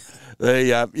he's a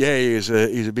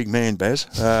big man, Baz.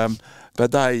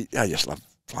 But I just love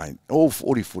playing. All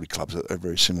 40 clubs are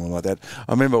very similar like that.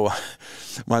 I remember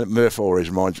Murph always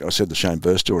reminds me, I said the Shane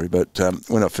Burr story, but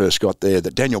when I first got there,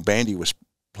 that Daniel Bandy was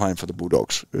playing for the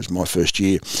Bulldogs. It was my first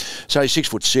year. So he's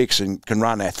 6'6" and can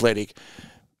run, athletic.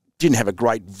 Didn't have a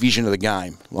great vision of the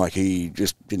game. Like, he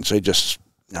just didn't see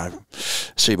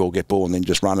ball, get ball, and then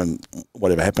just run and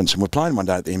whatever happens. And we're playing one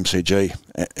day at the MCG,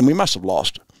 and we must have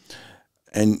lost.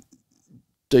 And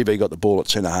DB got the ball at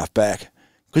centre-half back.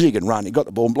 Because he can run, he got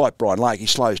the ball, like Brian Lake, he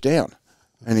slows down.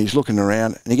 And he's looking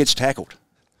around, and he gets tackled.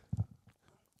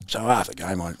 So after the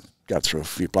game, I go through a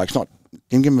few blokes,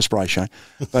 didn't give him a spray, Shane.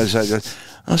 But I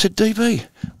said, DB,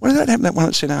 why did that happen, that one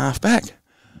at centre-half back? I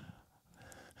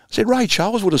said, Ray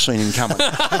Charles would have seen him coming.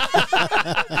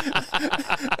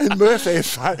 And Murphy, and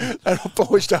the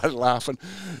boys started laughing.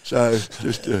 So,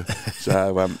 just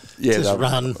run,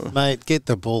 mate, get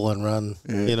the ball and run.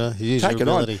 Yeah. Use Take your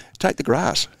ability. Take the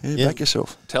grass. Back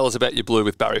yourself. Tell us about your blue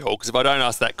with Barry Hall, because if I don't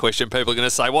ask that question, people are going to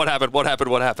say, what happened? Well,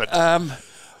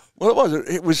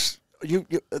 it was... You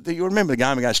remember the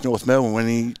game against North Melbourne when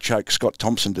he choked Scott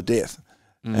Thompson to death,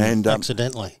 and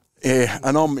accidentally. Yeah,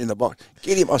 and I'm in the box.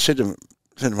 Get him! I said to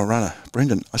my runner,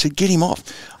 Brendan. I said, get him off.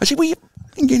 I said, will you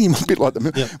get him a bit like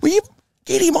the? Yep. Will you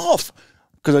get him off?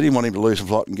 Because I didn't want him to lose a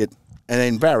flight and get. And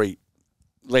then Barry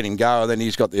let him go, and then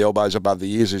he's got the elbows above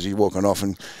the ears as he's walking off.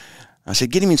 And I said,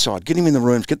 get him inside, get him in the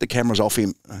rooms, get the cameras off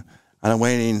him. And I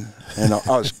went in, and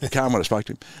I was calm when I spoke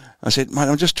to him. I said, mate,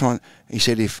 I'm just trying. He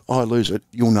said, if I lose it,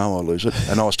 you'll know I lose it.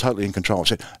 And I was totally in control. I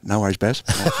said, no worries, Baz.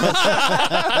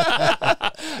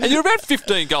 And you're about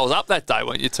 15 goals up that day,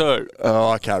 weren't you, too? Oh,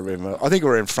 I can't remember. I think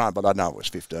we were in front, but I know it was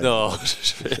 15. Oh,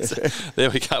 there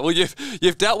we go. Well,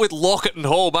 you've dealt with Lockett and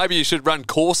Hall. Maybe you should run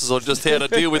courses on just how to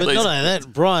deal with but these. Not only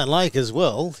that, Brian Lake as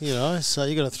well, so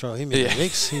you got to throw him in the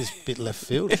mix. He's a bit left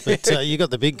field. But you got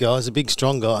the big guys, the big,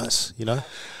 strong guys,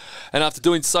 And after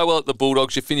doing so well at the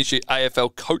Bulldogs, you finish your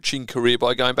AFL coaching career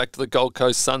by going back to the Gold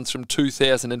Coast Suns from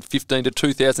 2015 to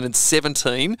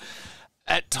 2017.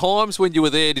 At times when you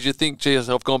were there, did you think, geez,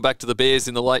 I've gone back to the Bears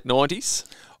in the late 90s?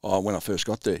 Oh, when I first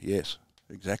got there, yes,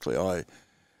 exactly. The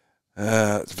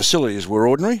facilities were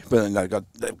ordinary, but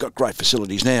they've got great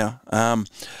facilities now.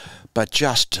 But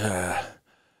just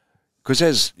because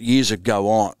as years have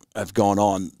gone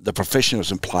on, the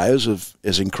professionalism players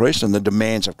has increased, and the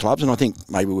demands of clubs. And I think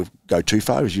maybe we go too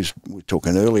far, as you were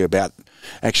talking earlier about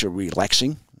actually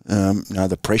relaxing,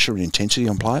 the pressure and intensity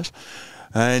on players.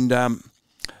 And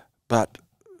but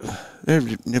they're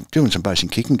doing some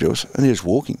basic kicking drills, and they're just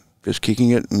walking, just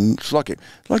kicking it, and it's like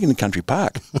in the country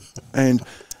park, and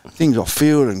things off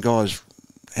field, and guys,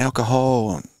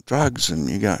 alcohol and drugs, and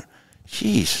you go,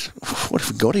 geez, what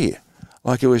have we got here?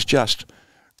 Like, it was just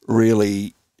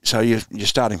really. So you're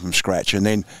starting from scratch, and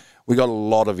then we got a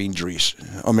lot of injuries.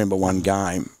 I remember one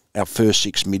game, our first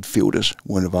 6 midfielders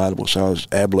weren't available, so it was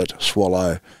Ablett,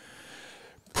 Swallow,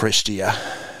 Prestia,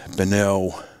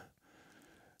 Bennell.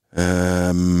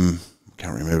 Can't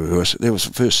remember who else. There was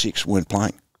the first 6 weren't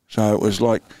playing, so it was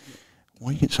like,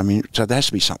 well, you get something. So there has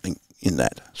to be something in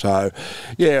that. So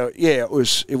yeah, it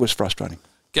was frustrating.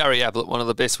 Gary Ablett, one of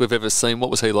the best we've ever seen. What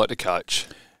was he like to coach?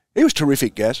 He was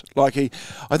terrific, Gaz. Like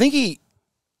I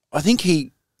think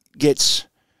he gets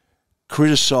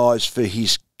criticised for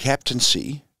his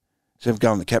captaincy. So I'm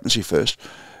going the captaincy first,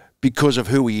 because of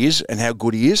who he is and how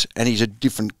good he is, and he's a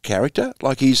different character.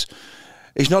 Like, he's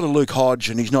not a Luke Hodge,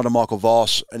 and he's not a Michael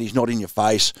Voss, and he's not in your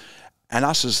face. And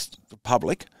us as the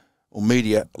public or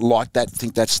media like that,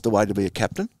 think that's the way to be a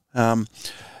captain.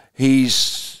 He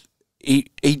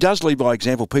does lead by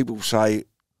example. People say,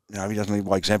 no, he doesn't lead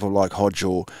by example like Hodge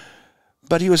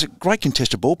but he was a great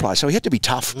contested ball player, so he had to be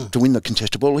tough to win the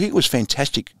contested ball. He was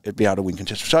fantastic at being able to win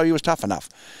contested, so he was tough enough.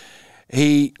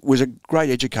 He was a great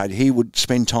educator. He would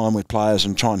spend time with players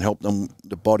and try and help them,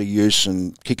 the body use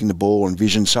and kicking the ball and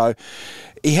vision. So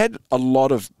he had a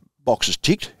lot of boxes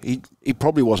ticked. He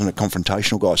probably wasn't a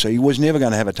confrontational guy, so he was never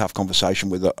going to have a tough conversation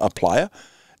with a player.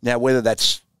 Now, whether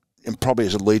that's, and probably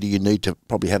as a leader you need to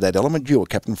probably have that element. You were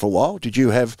captain for a while. Did you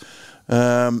have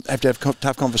to have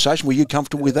tough conversation? Were you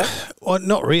comfortable with that? Well,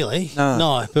 not really.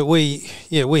 No, but we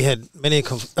had many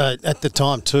at the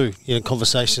time too.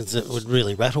 Conversations that would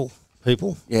really rattle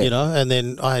people. Yeah. And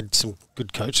then I had some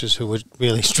good coaches who were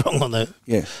really strong on those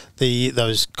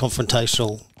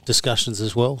confrontational discussions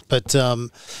as well. But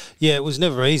it was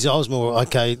never easy. I was more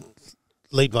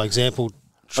lead by example.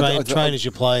 Train as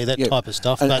you play, that type of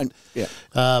stuff.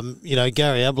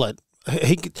 Gary Ablett,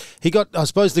 he got, I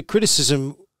suppose, the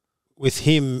criticism with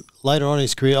him later on in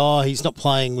his career, he's not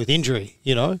playing with injury,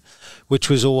 which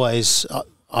was always,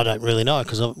 I don't really know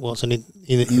because I wasn't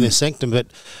in the sanctum,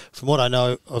 but from what I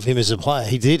know of him as a player,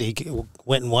 he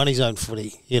went and won his own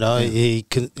footy.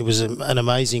 It was an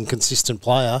amazing, consistent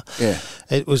player. Yeah.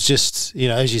 It was just,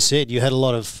 as you said, you had a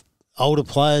lot of older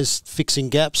players fixing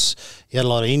gaps. You had a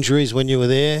lot of injuries when you were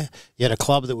there. You had a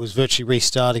club that was virtually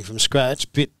restarting from scratch,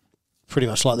 pretty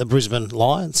much like the Brisbane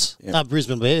Lions,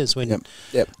 Brisbane Bears. When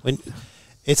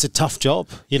it's a tough job,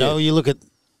 you look at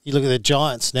the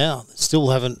Giants now, still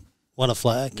haven't won a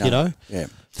flag.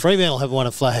 Fremantle have won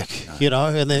a flag.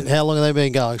 And then how long have they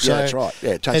been going? So that's right.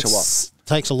 Yeah, it takes a while.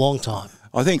 Takes a long time.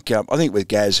 I think with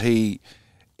Gaz, he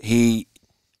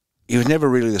was never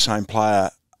really the same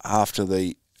player after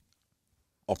the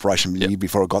operation the year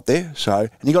before I got there. So, and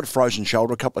he got a frozen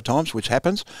shoulder a couple of times, which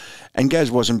happens. And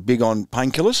Gaz wasn't big on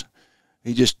painkillers.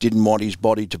 He just didn't want his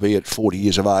body to be at 40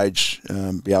 years of age,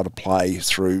 be able to play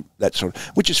through that sort of,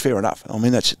 which is fair enough. I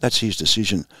mean, that's his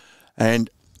decision. And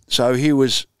so he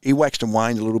waxed and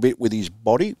waned a little bit with his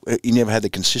body. He never had the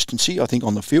consistency, I think,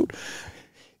 on the field.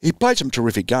 He played some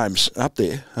terrific games up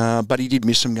there, but he did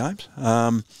miss some games.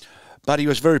 But he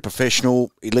was very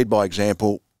professional. He led by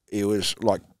example. He was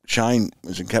like, Shane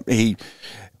was a captain.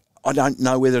 I don't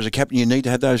know whether as a captain you need to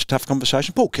have those tough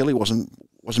conversations. Paul Kelly wasn't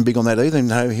big on that either, even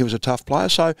though he was a tough player.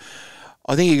 So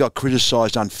I think he got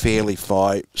criticised unfairly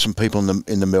by some people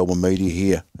in the Melbourne media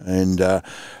here, and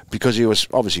because he was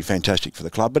obviously fantastic for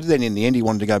the club. But then in the end, he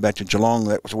wanted to go back to Geelong.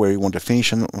 That was where he wanted to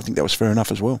finish, and I think that was fair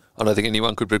enough as well. I don't think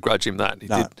anyone could begrudge him that. He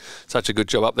did such a good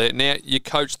job up there. Now, you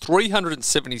coached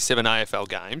 377 AFL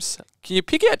games. Can you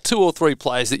pick out 2 or 3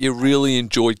 players that you really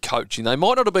enjoyed coaching? They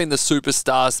might not have been the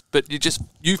superstars, but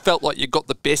you felt like you got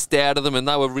the best out of them, and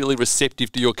they were really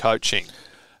receptive to your coaching.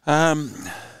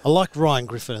 I liked Ryan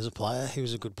Griffin as a player. He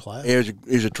was a good player. Yeah,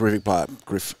 he was a terrific player,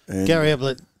 Griff. Gary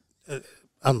Ablett,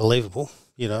 unbelievable.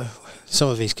 Some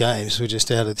of his games were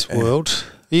just out of this world.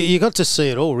 You got to see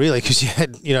it all, really, because you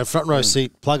had, front row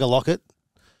seat, Plugger Lockett.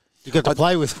 You got to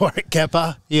play with Warwick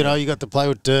Kappa. You got to play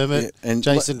with Dermott and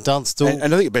Jason Dunstall.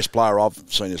 And I think the best player I've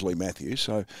seen is Lee Matthews.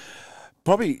 So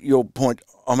probably your point,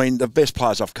 I mean, the best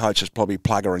players I've coached is probably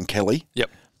Plugger and Kelly. Yep.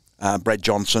 Brad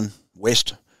Johnson,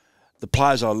 West. The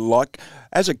players I like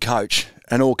as a coach,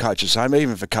 and all coaches same.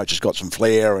 Even if a coach has got some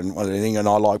flair and anything, and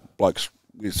I like blokes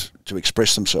to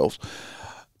express themselves.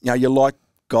 You like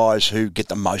guys who get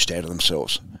the most out of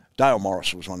themselves. Dale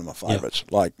Morris was one of my favourites.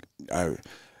 Yep.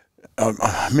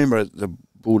 I remember at the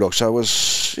Bulldogs. So it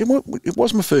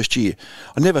was my first year.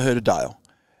 I never heard of Dale,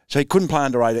 so he couldn't play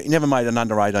under 18. He never made an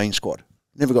under 18 squad.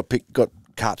 Never got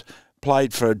cut.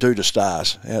 played for Duda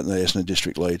Stars out in the Essendon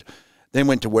District League, then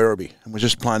went to Werribee and was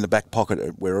just playing the back pocket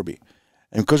at Werribee.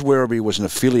 And because Werribee was an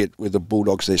affiliate with the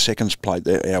Bulldogs, their seconds played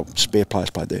there, our spare players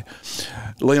played there.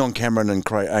 Leon Cameron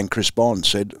and Chris Bond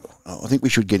said, I think we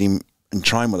should get him and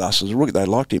train with us as a rookie. They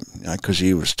liked him because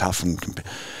he was tough. And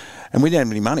we didn't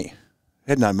have any money.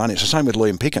 Had no money. It's the same with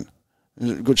Liam Picken.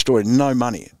 It's a good story. No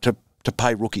money to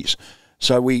pay rookies.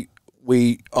 So we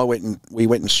went and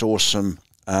sourced some.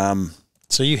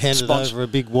 So you handed over a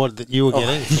big wad that you were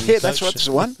getting. Yeah, that's right. That's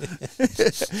the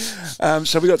one.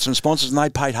 So we got some sponsors, and they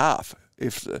paid half.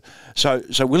 So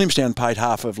Williamstown paid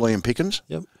half of Liam Pickens.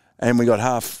 Yep. And we got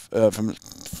half from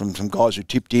some guys who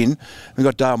tipped in. We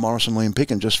got Dale Morris and Liam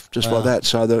Pickens just like that.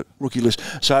 So the rookie list.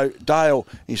 So Dale,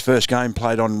 his first game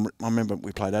played on. I remember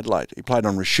we played Adelaide. He played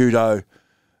on Rashudo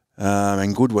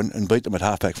and Goodwin and beat them at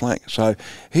halfback flank. So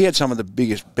he had some of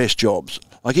the best jobs.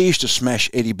 Like he used to smash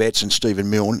Eddie Betts and Stephen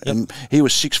Milne, and he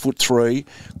was 6'3",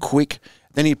 quick.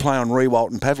 Then he'd play on Rewalt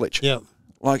and Pavlich. Yep.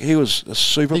 Like he was a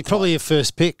super. He's probably your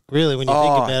first pick, really, when you think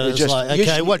about it. It's like,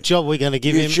 okay, what job are we going to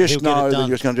give him? You just know that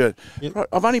you're going to do it. Yep.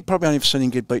 I've probably only seen him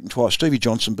get beaten twice. Stevie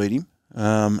Johnson beat him,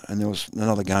 and there was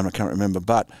another game I can't remember,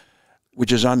 but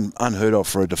which is unheard of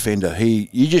for a defender.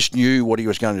 You just knew what he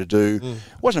was going to do.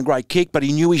 It wasn't a great kick, but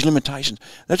he knew his limitations.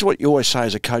 That's what you always say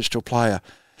as a coach to a player.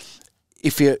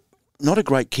 If you're not a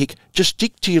great kick, just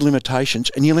stick to your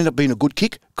limitations and you'll end up being a good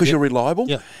kick because you're reliable.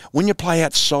 Yep. When you play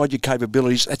outside your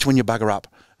capabilities, that's when you bugger up.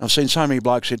 I've seen so many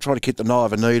blokes who try to kick the eye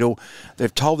of a needle.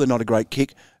 They've told they're not a great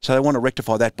kick, so they want to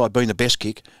rectify that by being the best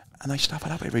kick, and they stuff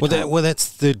it up every time.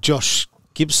 That's the Josh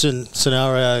Gibson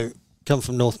scenario. Come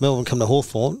from North Melbourne, come to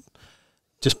Hawthorn.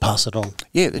 Just pass it on.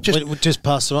 Yeah, just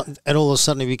pass it on, and all of a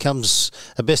sudden he becomes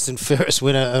a best and fairest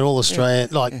winner at All Australia.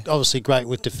 Obviously great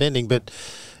with defending, but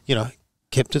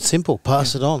kept it simple.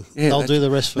 Pass it on. Yeah, they'll do the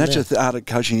rest for me. That's the art of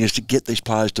coaching, is to get these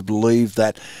players to believe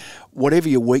that whatever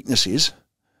your weakness is,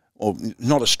 or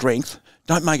not a strength,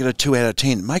 don't make it a 2 out of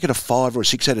 10. Make it a 5 or a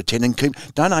 6 out of 10, and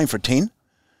don't aim for a 10.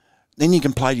 Then you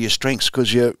can play to your strengths,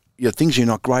 because your things you're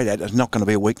not great at is not going to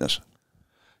be a weakness.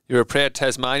 You're a proud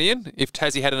Tasmanian. If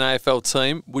Tassie had an AFL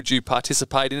team, would you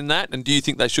participate in that? And do you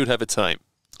think they should have a team?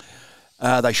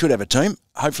 They should have a team.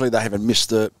 Hopefully they haven't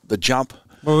missed the jump.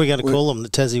 What are we going to call them? The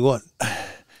Tassie what?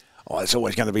 Oh, it's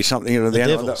always going to be something. The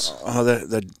Devils.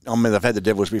 They've had the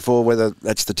Devils before, whether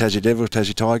that's the Tassie Devils,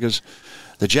 Tassie Tigers.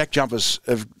 The Jack Jumpers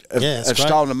have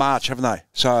stolen the march, haven't they?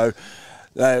 So,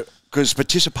 because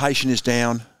participation is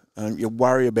down, you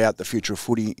worry about the future of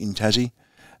footy in Tassie.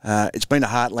 It's been a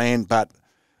heartland, but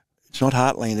it's not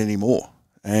heartland anymore.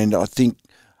 And I think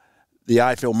the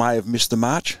AFL may have missed the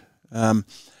march.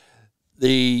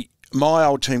 My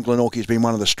old team, Glenorchy, has been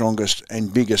one of the strongest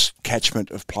and biggest catchment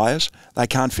of players. They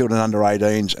can't field an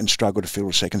under-18s and struggle to field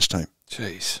a seconds team.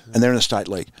 Jeez. And they're in the state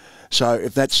league. So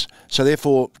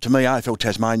therefore, to me, AFL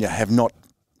Tasmania have not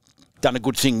done a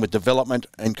good thing with development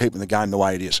and keeping the game the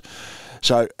way it is.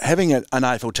 So having an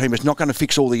AFL team is not going to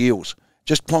fix all the ills.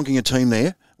 Just plonking a team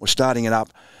there or starting it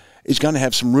up is going to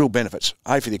have some real benefits,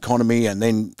 for the economy and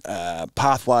then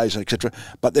pathways, etc.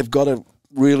 But they've got to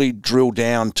really drill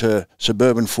down to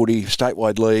suburban footy,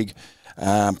 statewide league,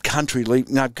 country league.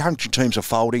 No, country teams are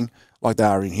folding like they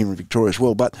are in here in Victoria as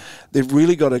well, but they've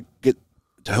really got to get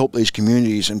to help these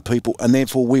communities and people, and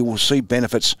therefore we will see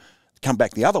benefits come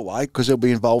back the other way because they'll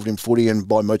be involved in footy and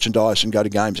buy merchandise and go to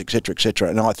games, etc., etc.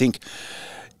 And I think,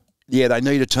 they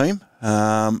need a team.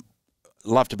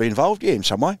 Love to be involved, in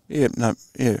some way.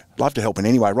 Love to help in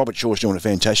any way. Robert Shaw's doing a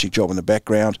fantastic job in the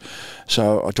background,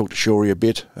 so I talked to Shawry a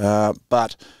bit.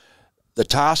 But the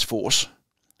task force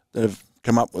that have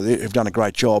come up with it have done a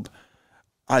great job.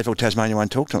 AFL Tasmania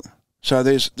won't talk to them. So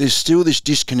there's still this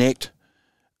disconnect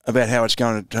about how it's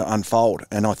going to unfold,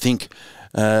 and I think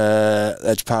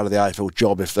that's part of the AFL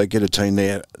job. If they get a team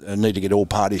there, they need to get all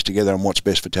parties together on what's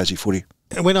best for Tassie footy.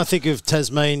 And when I think of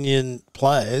Tasmanian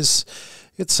players,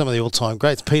 it's some of the all-time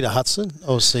greats. Peter Hudson,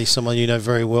 obviously someone you know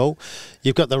very well.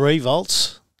 You've got the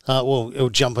Revolts. It'll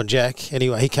jump on Jack.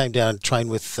 Anyway, he came down and trained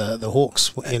with the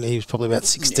Hawks, and he was probably about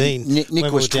 16.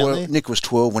 Nick was 12. Nick was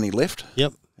 12 when he left.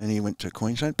 Yep. And he went to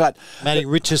Queensland. But Matty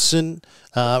Richardson,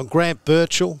 Grant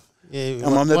Birchall. Yeah,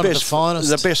 one of the finest.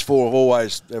 The best four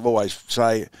they've always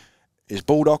say is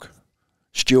Bulldog,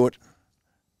 Stewart,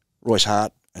 Royce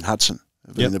Hart, and Hudson.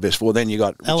 Being the best four. Then you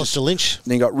got Alistair Lynch.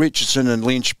 Then you got Richardson and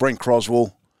Lynch, Brent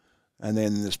Croswell, and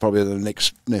then there's probably the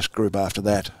next group after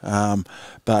that.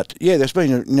 But there's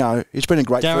been it's been a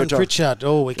great. Darren Pritchard.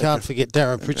 Oh, we can't forget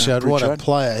Darren Pritchard. What a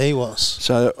player he was.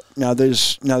 So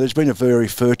there's been a very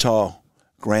fertile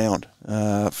ground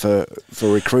for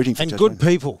recruiting for and good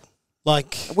people.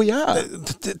 Like We are.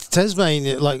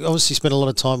 Tasmania, like obviously spent a lot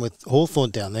of time with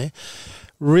Hawthorn down there.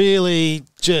 Really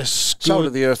just Salt good.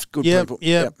 of the earth, good Yep, people.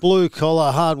 yeah, Yep. blue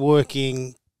collar,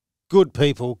 hard-working, good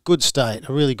people, good state,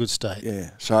 a really good state.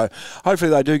 Yeah, so hopefully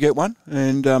they do get one.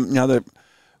 And, the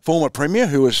former Premier,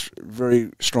 who was a very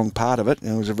strong part of it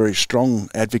and was a very strong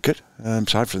advocate, so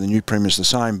hopefully the new Premier's the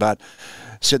same, but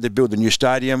said they'd build the new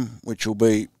stadium, which will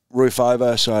be roof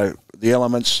over, so the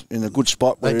elements in a good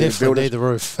spot where They you definitely build need it. the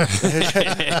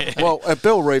roof. Well,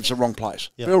 Bell Reef's the wrong place.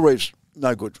 Yep. Bell Reef's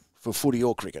no good for footy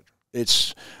or cricket.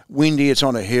 It's windy, it's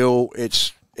on a hill,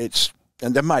 it's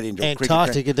and they're made into a cricket.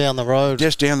 Antarctica down the road.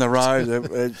 Just down the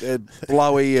road,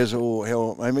 blowy as all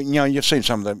hell. I mean, you've seen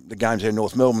some of the games there in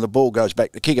North Melbourne. The ball goes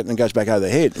back, the kick it, and goes back over the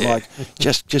head. Yeah. Like,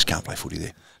 just can't play footy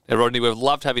there. Now, Rodney, we've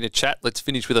loved having a chat. Let's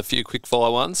finish with a few quick fire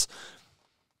ones.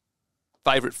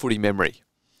 Favourite footy memory?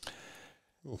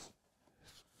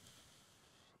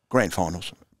 Grand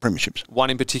finals, premierships. One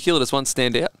in particular, does one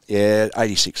stand out? Yeah,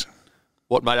 86.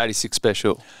 What made 86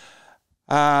 special?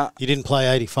 You didn't play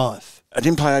 85. I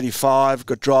didn't play 85,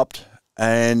 got dropped,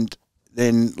 and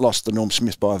then lost the Norm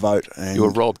Smith by a vote. And You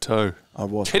were robbed too. I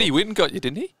was. Teddy Whitten got you,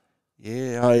 didn't he?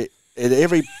 Yeah, in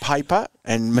every paper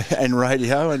and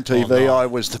radio and TV, I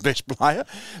was the best player.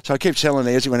 So I kept telling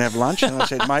Ezzy when I have lunch, and I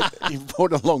said, mate, you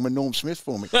brought along with Norm Smith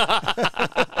for me.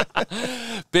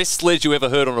 Best sledge you ever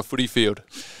heard on a footy field?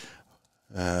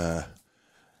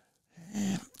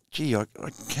 Gee, I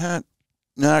can't.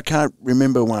 No, I can't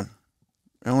remember one.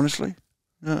 Honestly,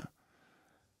 no.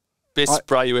 Best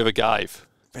spray you ever gave?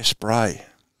 Best spray.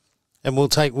 And we'll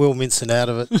take Will Minson out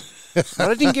of it. But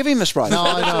I didn't give him the spray. No,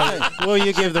 I know. Well,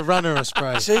 you give the runner a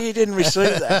spray. See, he didn't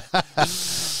receive that.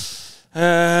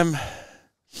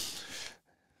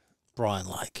 Brian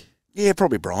Lake. Yeah,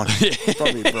 probably Brian.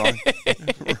 Probably Brian.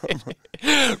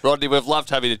 Rodney, we've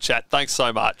loved having a chat. Thanks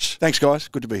so much. Thanks, guys.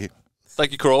 Good to be here.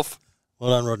 Thank you, Croft.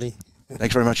 Well done, Rodney.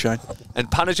 Thanks very much, Shane.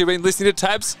 And punters, you've been listening to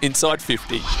Tabs Inside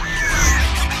 50.